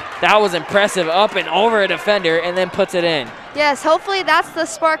Cave. That was impressive, up and over a defender and then puts it in. Yes, hopefully that's the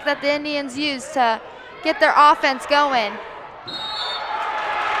spark that the Indians use to get their offense going.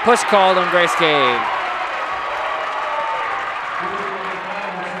 Push called on Grace Cave.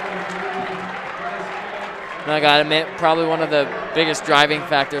 And I gotta admit, probably one of the biggest driving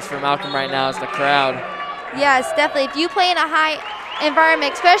factors for Malcolm right now is the crowd. Yes, definitely. If you play in a high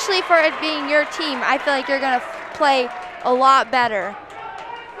environment, especially for it being your team, I feel like you're gonna play a lot better.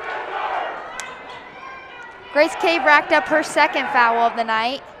 Grace Cave racked up her 2nd foul of the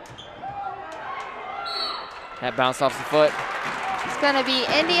night. That bounced off the foot. It's gonna be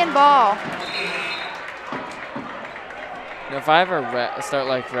Indian ball. If I ever start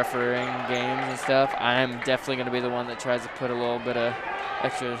like refereeing games and stuff, I'm definitely going to be the one that tries to put a little bit of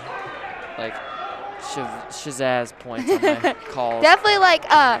extra like shazazz points on my calls. Definitely like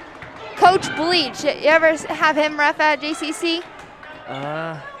Coach Bleach. You ever have him ref at JCC?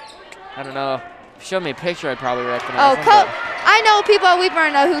 I don't know. If you showed me a picture, I'd probably recognize him. I know people at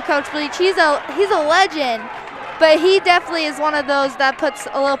Weeper know who Coach Bleach. He's a legend, but he definitely is one of those that puts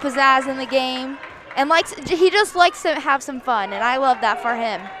a little pizzazz in the game. And he just likes to have some fun, and I love that for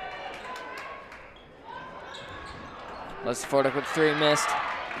him. Les Fordick with 3, missed.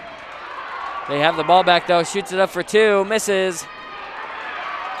 They have the ball back though, shoots it up for 2, misses.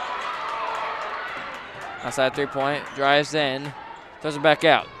 Outside 3-point, drives in, throws it back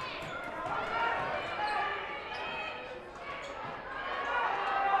out.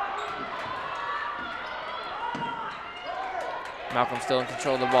 Malcolm still in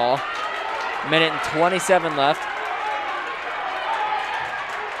control of the ball. Minute and 27 left.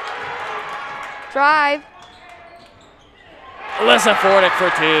 Drive. Alyssa Fordick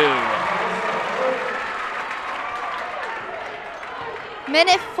for 2.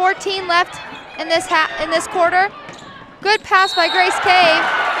 Minute 14 left in this quarter. Good pass by Grace Cave.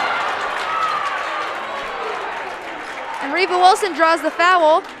 And Reba Wilson draws the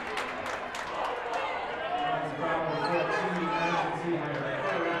foul.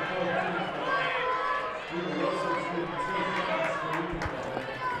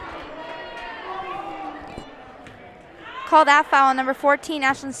 Call that foul on number 14,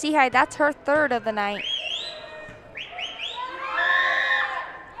 Ashlyn Seahide. That's her 3rd of the night.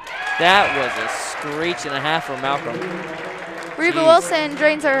 That was a screech and a half for Malcolm. Reba Wilson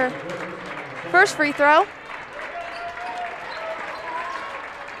drains her first free throw.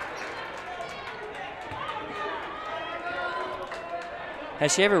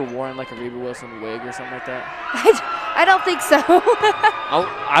 Has she ever worn like a Reba Wilson wig or something like that? I don't think so.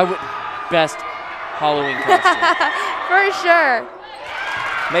 I would best Halloween costume. For sure.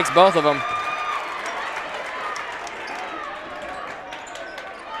 Makes both of them.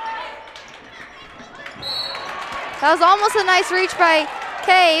 That was almost a nice reach by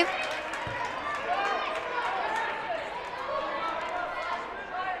Cave.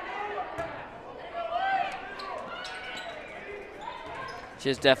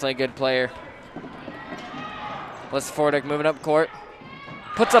 She's definitely a good player. Les Fordick moving up court.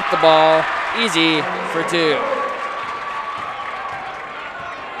 Puts up the ball. Easy for 2.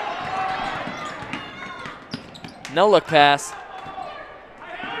 No look pass.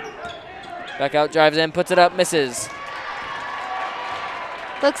 Back out, drives in, puts it up, misses.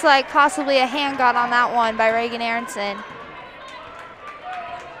 Looks like possibly a hand got on that one by Reagan Aronson.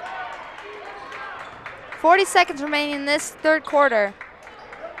 40 seconds remaining in this 3rd quarter.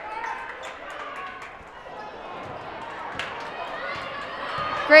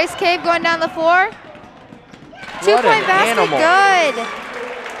 Grace Cave going down the floor. 2-point basket, good.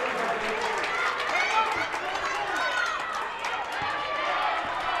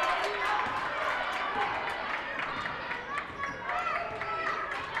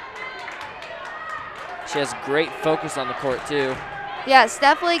 She has great focus on the court too. Yes,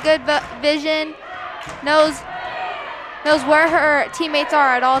 definitely good vision. Knows where her teammates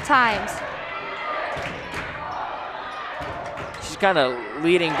are at all times. She's kind of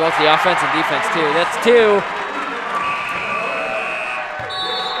leading both the offense and defense too. That's 2.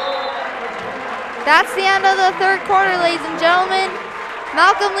 That's the end of the 3rd quarter, ladies and gentlemen.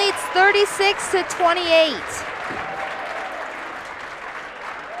 Malcolm leads 36-28.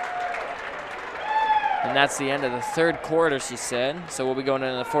 And that's the end of the 3rd quarter, she said. So we'll be going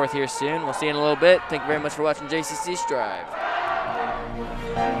into the 4th here soon. We'll see you in a little bit. Thank you very much for watching JCC Strive.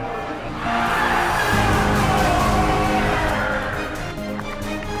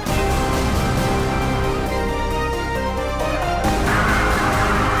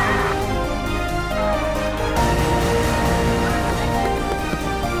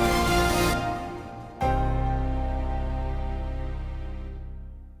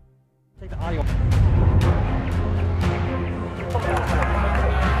 Take the audio.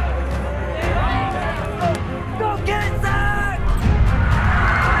 Go get it, Zach!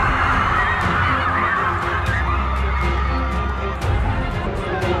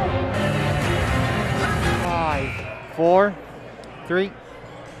 5, 4, 3.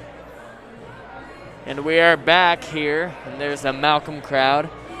 And we are back here, and there's a Malcolm crowd.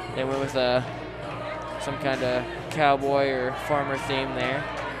 They went with some kind of cowboy or farmer theme there.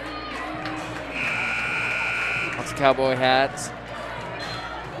 Lots of cowboy hats.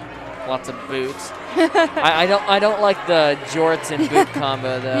 Lots of boots. I don't like the jorts and boot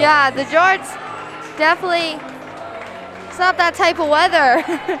combo though. Yeah, the jorts definitely It's not that type of weather.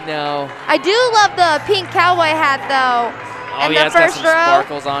 No. I do love the pink cowboy hat, though. Oh, in yeah, the it's got first some row.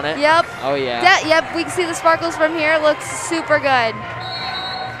 sparkles on it. Yep. Oh, yeah. Yep, we can see the sparkles from here. Looks super good.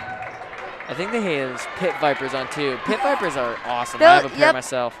 I think they have Pit Vipers on, too. Pit Vipers are awesome. I have a pair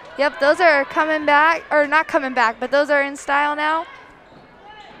myself. Yep, those are coming back, or not coming back, but those are in style now.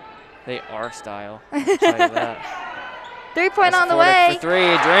 They are style. I'll tell you that. 3-point on the way. For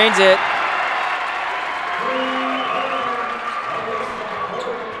three, drains it.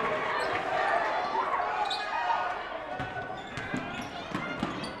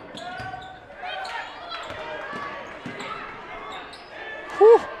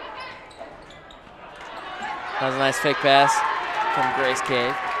 Whew. That was a nice fake pass from Grace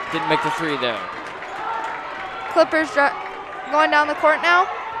Cave. Didn't make the three, though. Clippers going down the court now.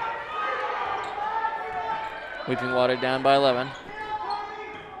 Weeping Water down by 11.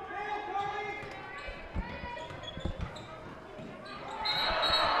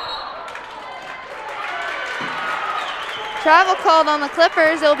 Travel called on the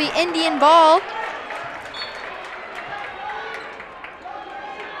Clippers. It'll be Indian ball.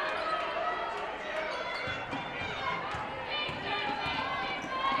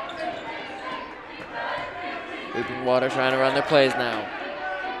 Weeping Water trying to run their plays now.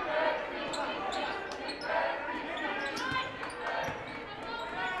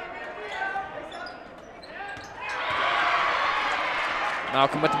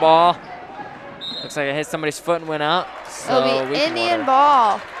 Malcolm with the ball. Looks like it hit somebody's foot and went out. So It'll be Indian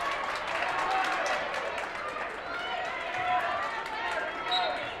ball.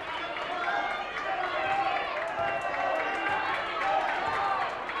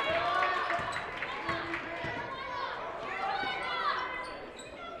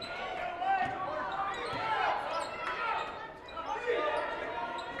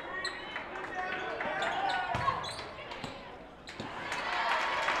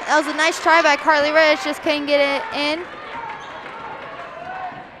 That was a nice try by Carly Rich, just couldn't get it in.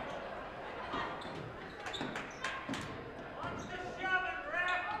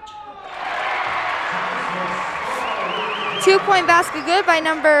 Two-point basket good by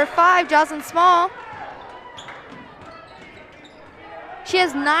number 5, Jocelyn Small. She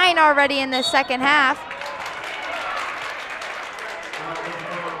has 9 already in the second half.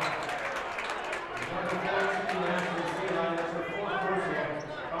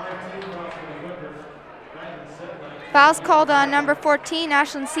 Fouls called on number 14,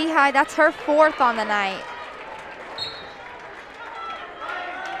 Ashlyn Seahigh. That's her 4th on the night.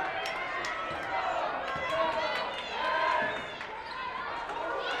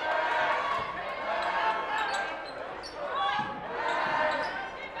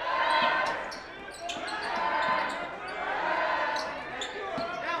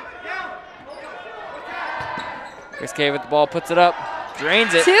 Grace Cave with the ball, puts it up,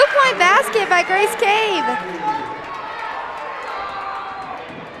 drains it. 2-point basket by Grace Cave.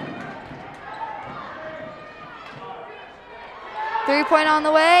 Three-point on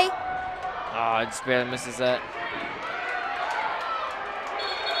the way. Oh, just barely misses that.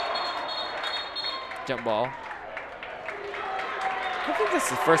 Jump ball. I think this is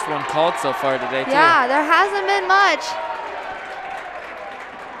the first one called so far today, too. Yeah, there hasn't been much.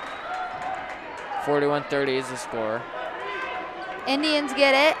 41-30 is the score. Indians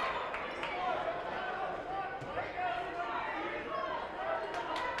get it.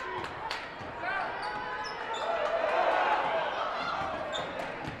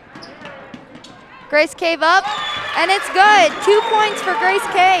 Grace Cave up, and it's good. 2 points for Grace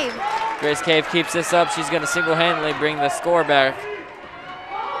Cave. Grace Cave keeps this up. She's going to single-handedly bring the score back.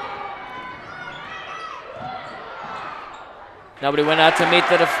 Nobody went out to meet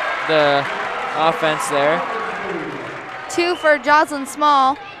the offense there. 2 for Jocelyn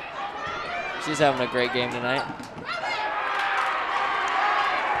Small. She's having a great game tonight.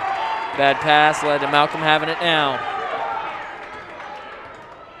 Bad pass led to Malcolm having it now.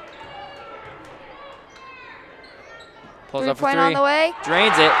 Pulls up for 3. On the way.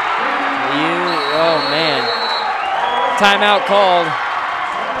 Drains it. Oh, man. Timeout called.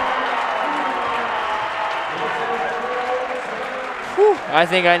 Whew. I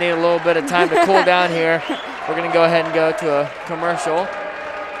think I need a little bit of time to cool down here. We're going to go ahead and go to a commercial.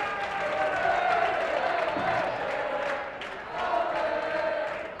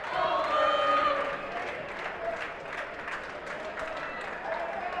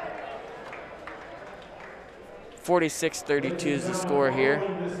 (46-32) is the score here.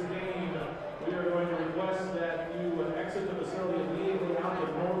 We are going to request that you exit the facility immediately out the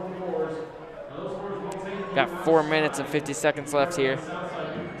north doors. Those doors will take Got 4 minutes and 50 seconds left here.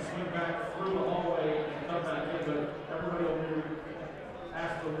 swing back through the hallway and come back in, but everybody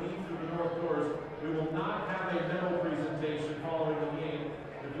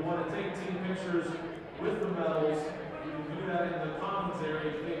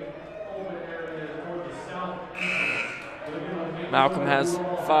Malcolm has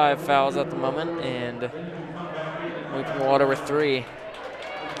 5 fouls at the moment, and Weeping Water with 3.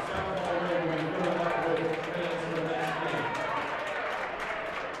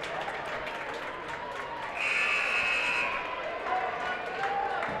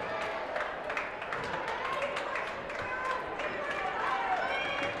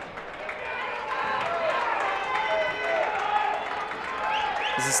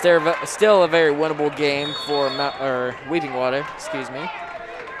 This is still a very winnable game for Weeping Water, excuse me.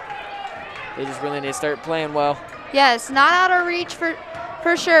 They just really need to start playing well. Yes, not out of reach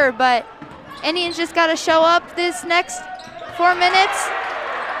for sure, but Indians just got to show up this next 4 minutes,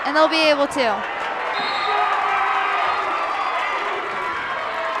 and they'll be able to.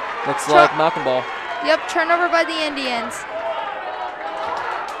 Looks like Malcolm ball. Yep, turnover by the Indians.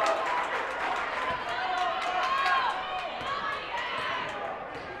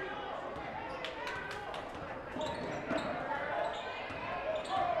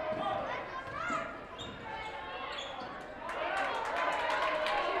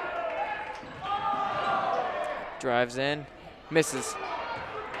 Drives in, misses.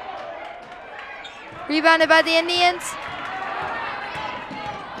 Rebounded by the Indians.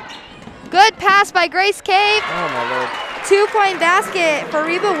 Good pass by Grace Cave. Oh my Lord. 2-point basket for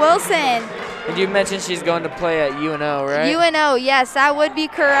Reba Wilson. And you mentioned she's going to play at UNO, right? UNO, yes, that would be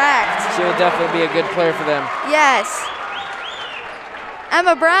correct. She will definitely be a good player for them. Yes.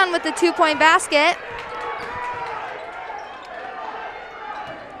 Emma Brown with the 2-point basket.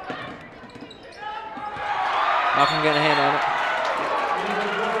 Malcolm getting a hand on it.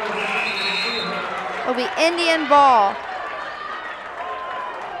 It'll be Indian ball.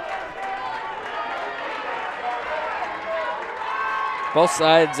 Both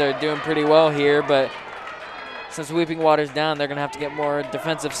sides are doing pretty well here, but since Weeping Water's down, they're going to have to get more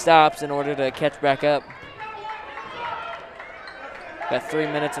defensive stops in order to catch back up. Got 3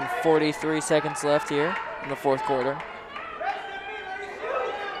 minutes and 43 seconds left here in the 4th quarter.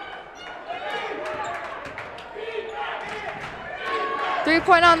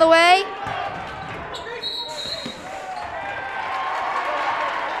 Three-point on the way.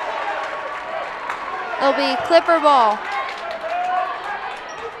 It'll be Clipper ball.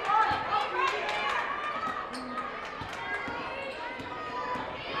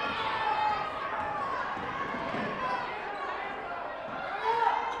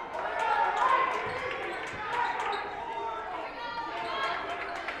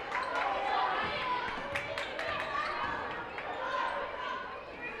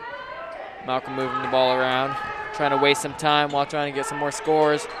 Malcolm moving the ball around, trying to waste some time while trying to get some more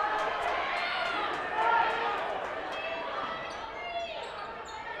scores.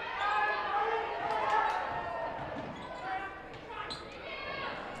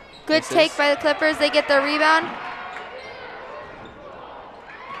 Good take by the Clippers. They get the rebound.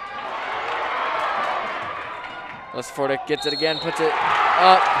 Les Fordick gets it again, puts it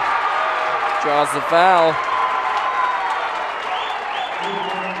up, draws the foul.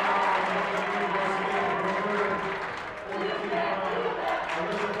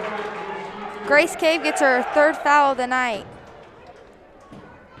 Grace Cave gets her 3rd foul of the night.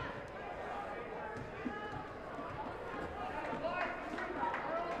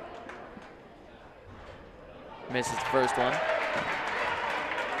 Misses the first one.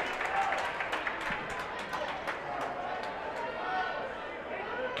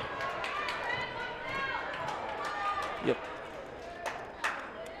 Yep.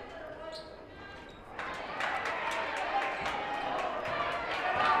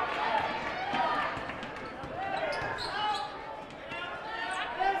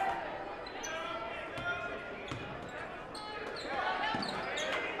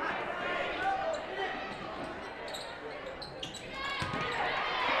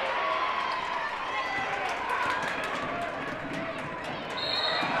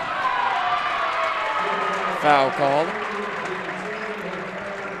 Foul called.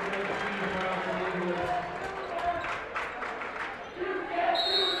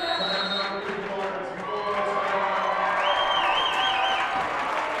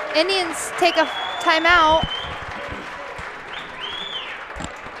 Indians take a timeout.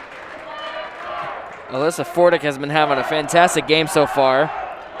 Alyssa Fordick has been having a fantastic game so far.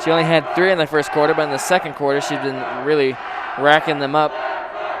 She only had 3 in the 1st quarter, but in the 2nd quarter, she's been really racking them up.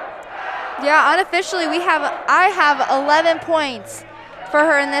 Yeah, unofficially, I have 11 points for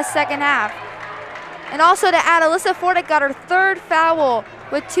her in this 2nd half. And also to add, Alyssa Fordick got her 3rd foul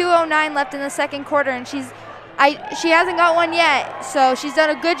with 2:09 left in the 2nd quarter, and she hasn't got one yet. So she's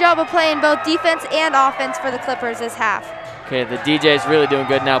done a good job of playing both defense and offense for the Clippers this half. Okay, the DJ's really doing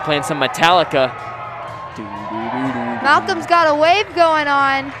good now, playing some Metallica. Malcolm's got a wave going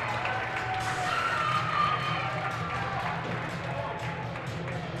on.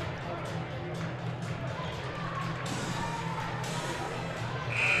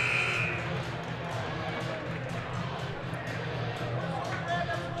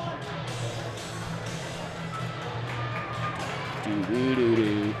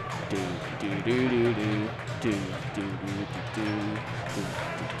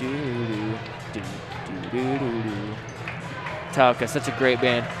 Metallica, such a great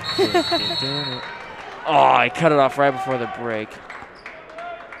band. Oh, I cut it off right before the break.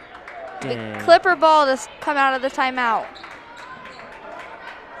 The Clipper ball just come out of the timeout.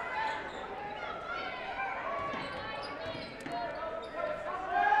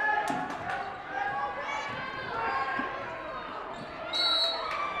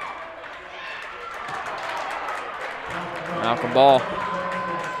 Malcolm ball.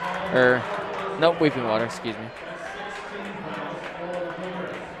 Nope, Weeping Water, excuse me.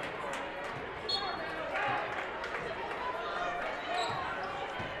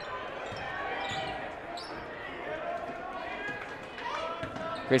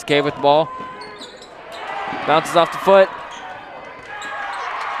 Grace Cave with the ball. Bounces off the foot.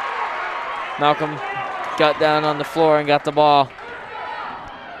 Malcolm got down on the floor and got the ball.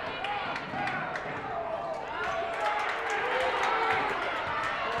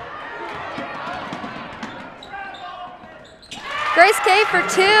 Grace Cave for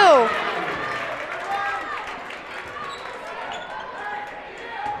 2.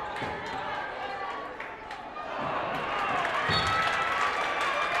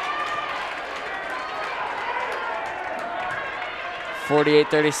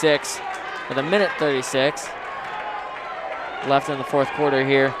 .36 with a minute 36 left in the fourth quarter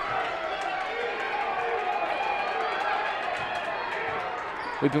here.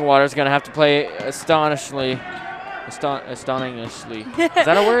 Weeping Water's gonna have to play astonishingly. Is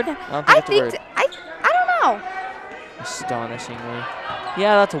that a word? I don't think it's a word. I don't know. Astonishingly.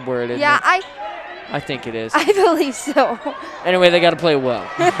 Yeah, that's a word, isn't Yeah, it? I think it is. I believe so. Anyway, they gotta play well.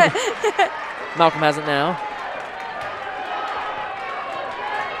 Malcolm has it now.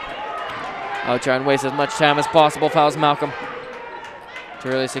 I'll try and waste as much time as possible, fouls Malcolm, to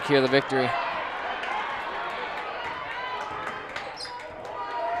really secure the victory.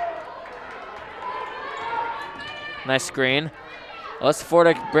 Nice screen. Alyssa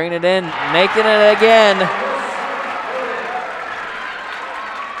Fordick bringing it in, making it again.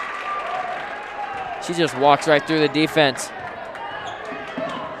 She just walks right through the defense.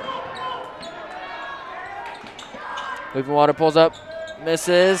 Weeping Water pulls up,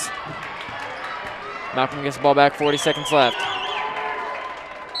 misses. Malcolm gets the ball back, 40 seconds left.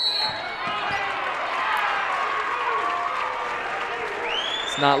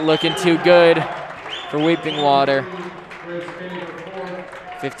 It's not looking too good for Weeping Water.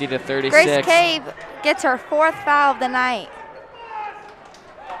 50-36. Grace Cave gets her 4th foul of the night.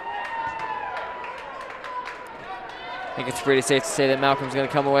 I think it's pretty safe to say that Malcolm's going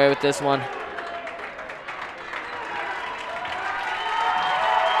to come away with this one.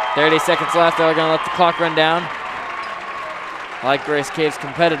 30 seconds left. They're going to let the clock run down. I like Grace Cave's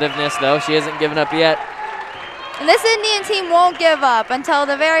competitiveness, though. She hasn't given up yet. And this Indian team won't give up until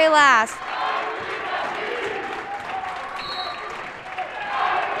the very last.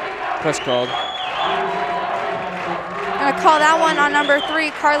 Push called. I'm going to call that one on number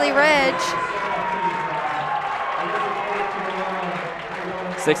 3, Carly Ridge.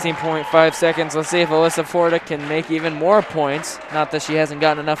 16.5 seconds. Let's see if Alyssa Fordick can make even more points. Not that she hasn't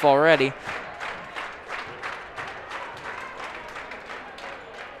gotten enough already.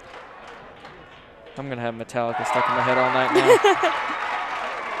 I'm going to have Metallica stuck in my head all night now.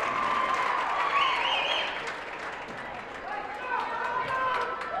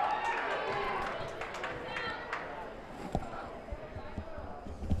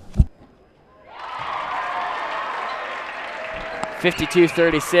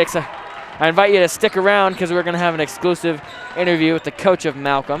 .52-36. I invite you to stick around because we're going to have an exclusive interview with the coach of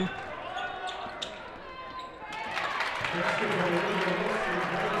Malcolm.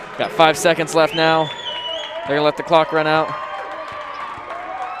 Got 5 seconds left now. They're going to let the clock run out.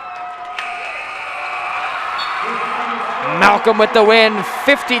 Malcolm with the win,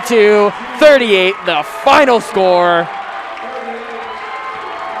 52-38, the final score.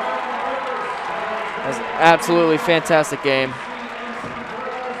 That's an absolutely fantastic game.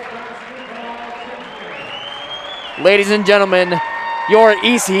 Ladies and gentlemen, your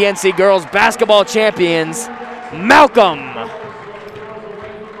ECNC girls basketball champions, Malcolm.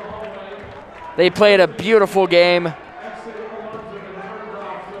 They played a beautiful game.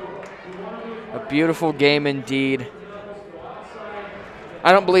 A beautiful game indeed.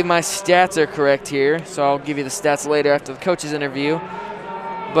 I don't believe my stats are correct here, so I'll give you the stats later after the coach's interview.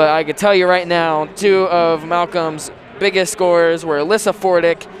 But I can tell you right now, 2 of Malcolm's biggest scorers were Alyssa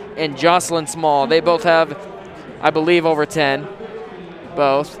Fordick and Jocelyn Small. They both have, I believe, over 10.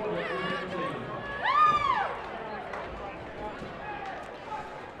 Both.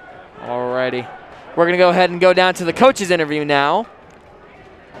 Alrighty. We're going to go ahead and go down to the coach's interview now.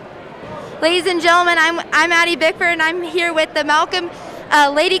 Ladies and gentlemen, I'm Addie Bickford, and I'm here with the Malcolm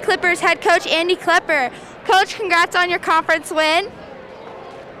Lady Clippers head coach, Andy Klepper. Coach, congrats on your conference win.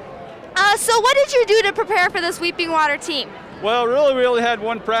 So what did you do to prepare for this Weeping Water team? Well, really, we only had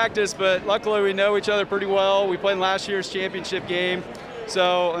one practice, but luckily we know each other pretty well. We played in last year's championship game.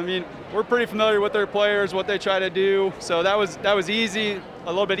 So, I mean, we're pretty familiar with their players, what they try to do. So that was easy, a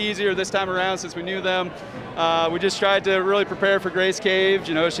little bit easier this time around since we knew them. We just tried to really prepare for Grace Cave.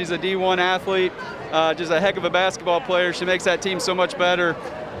 You know, she's a D1 athlete, just a heck of a basketball player. She makes that team so much better.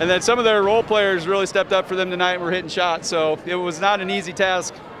 And then some of their role players really stepped up for them tonight and were hitting shots. So it was not an easy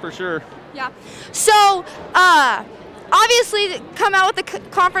task for sure. Yeah. So, obviously, come out with the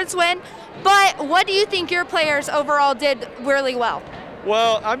conference win, but what do you think your players overall did really well?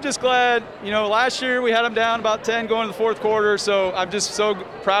 Well, I'm just glad, you know, last year we had them down about 10 going to the fourth quarter, so I'm just so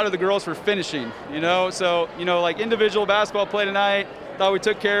proud of the girls for finishing, you know. So, you know, like individual basketball play tonight, thought we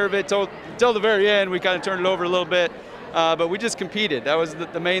took care of it till the very end. We kind of turned it over a little bit, but we just competed. That was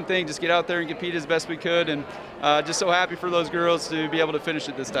the main thing, just get out there and compete as best we could, and just so happy for those girls to be able to finish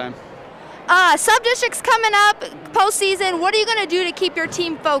it this time. Sub-districts coming up, postseason, what are you going to do to keep your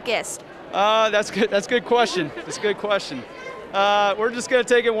team focused? That's good. That's a good question. That's a good question. We're just going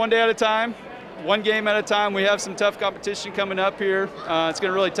to take it one day at a time, one game at a time. We have some tough competition coming up here. It's going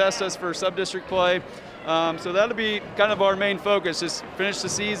to really test us for sub-district play. So that'll be kind of our main focus, just finish the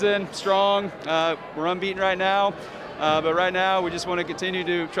season strong. We're unbeaten right now, but right now we just want to continue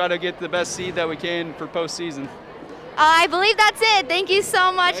to try to get the best seed that we can for postseason. I believe that's it. Thank you so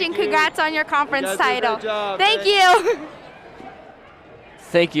much, and congrats on your conference title. Thank you.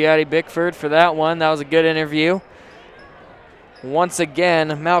 Thank you, Addie Bickford, for that one. That was a good interview. Once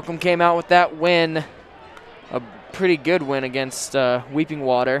again, Malcolm came out with that win, a pretty good win against Weeping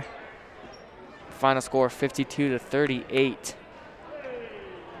Water. Final score 52-38.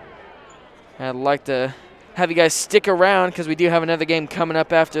 I'd like to have you guys stick around because we do have another game coming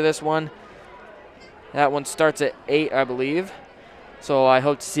up after this one. That one starts at 8, I believe. So I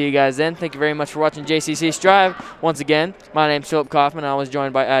hope to see you guys then. Thank you very much for watching JCC Striv. Once again, my name's Philip Kaufman. I was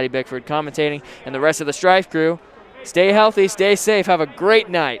joined by Addie Bickford commentating and the rest of the Striv crew. Stay healthy, stay safe, have a great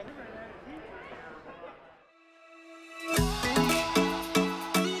night.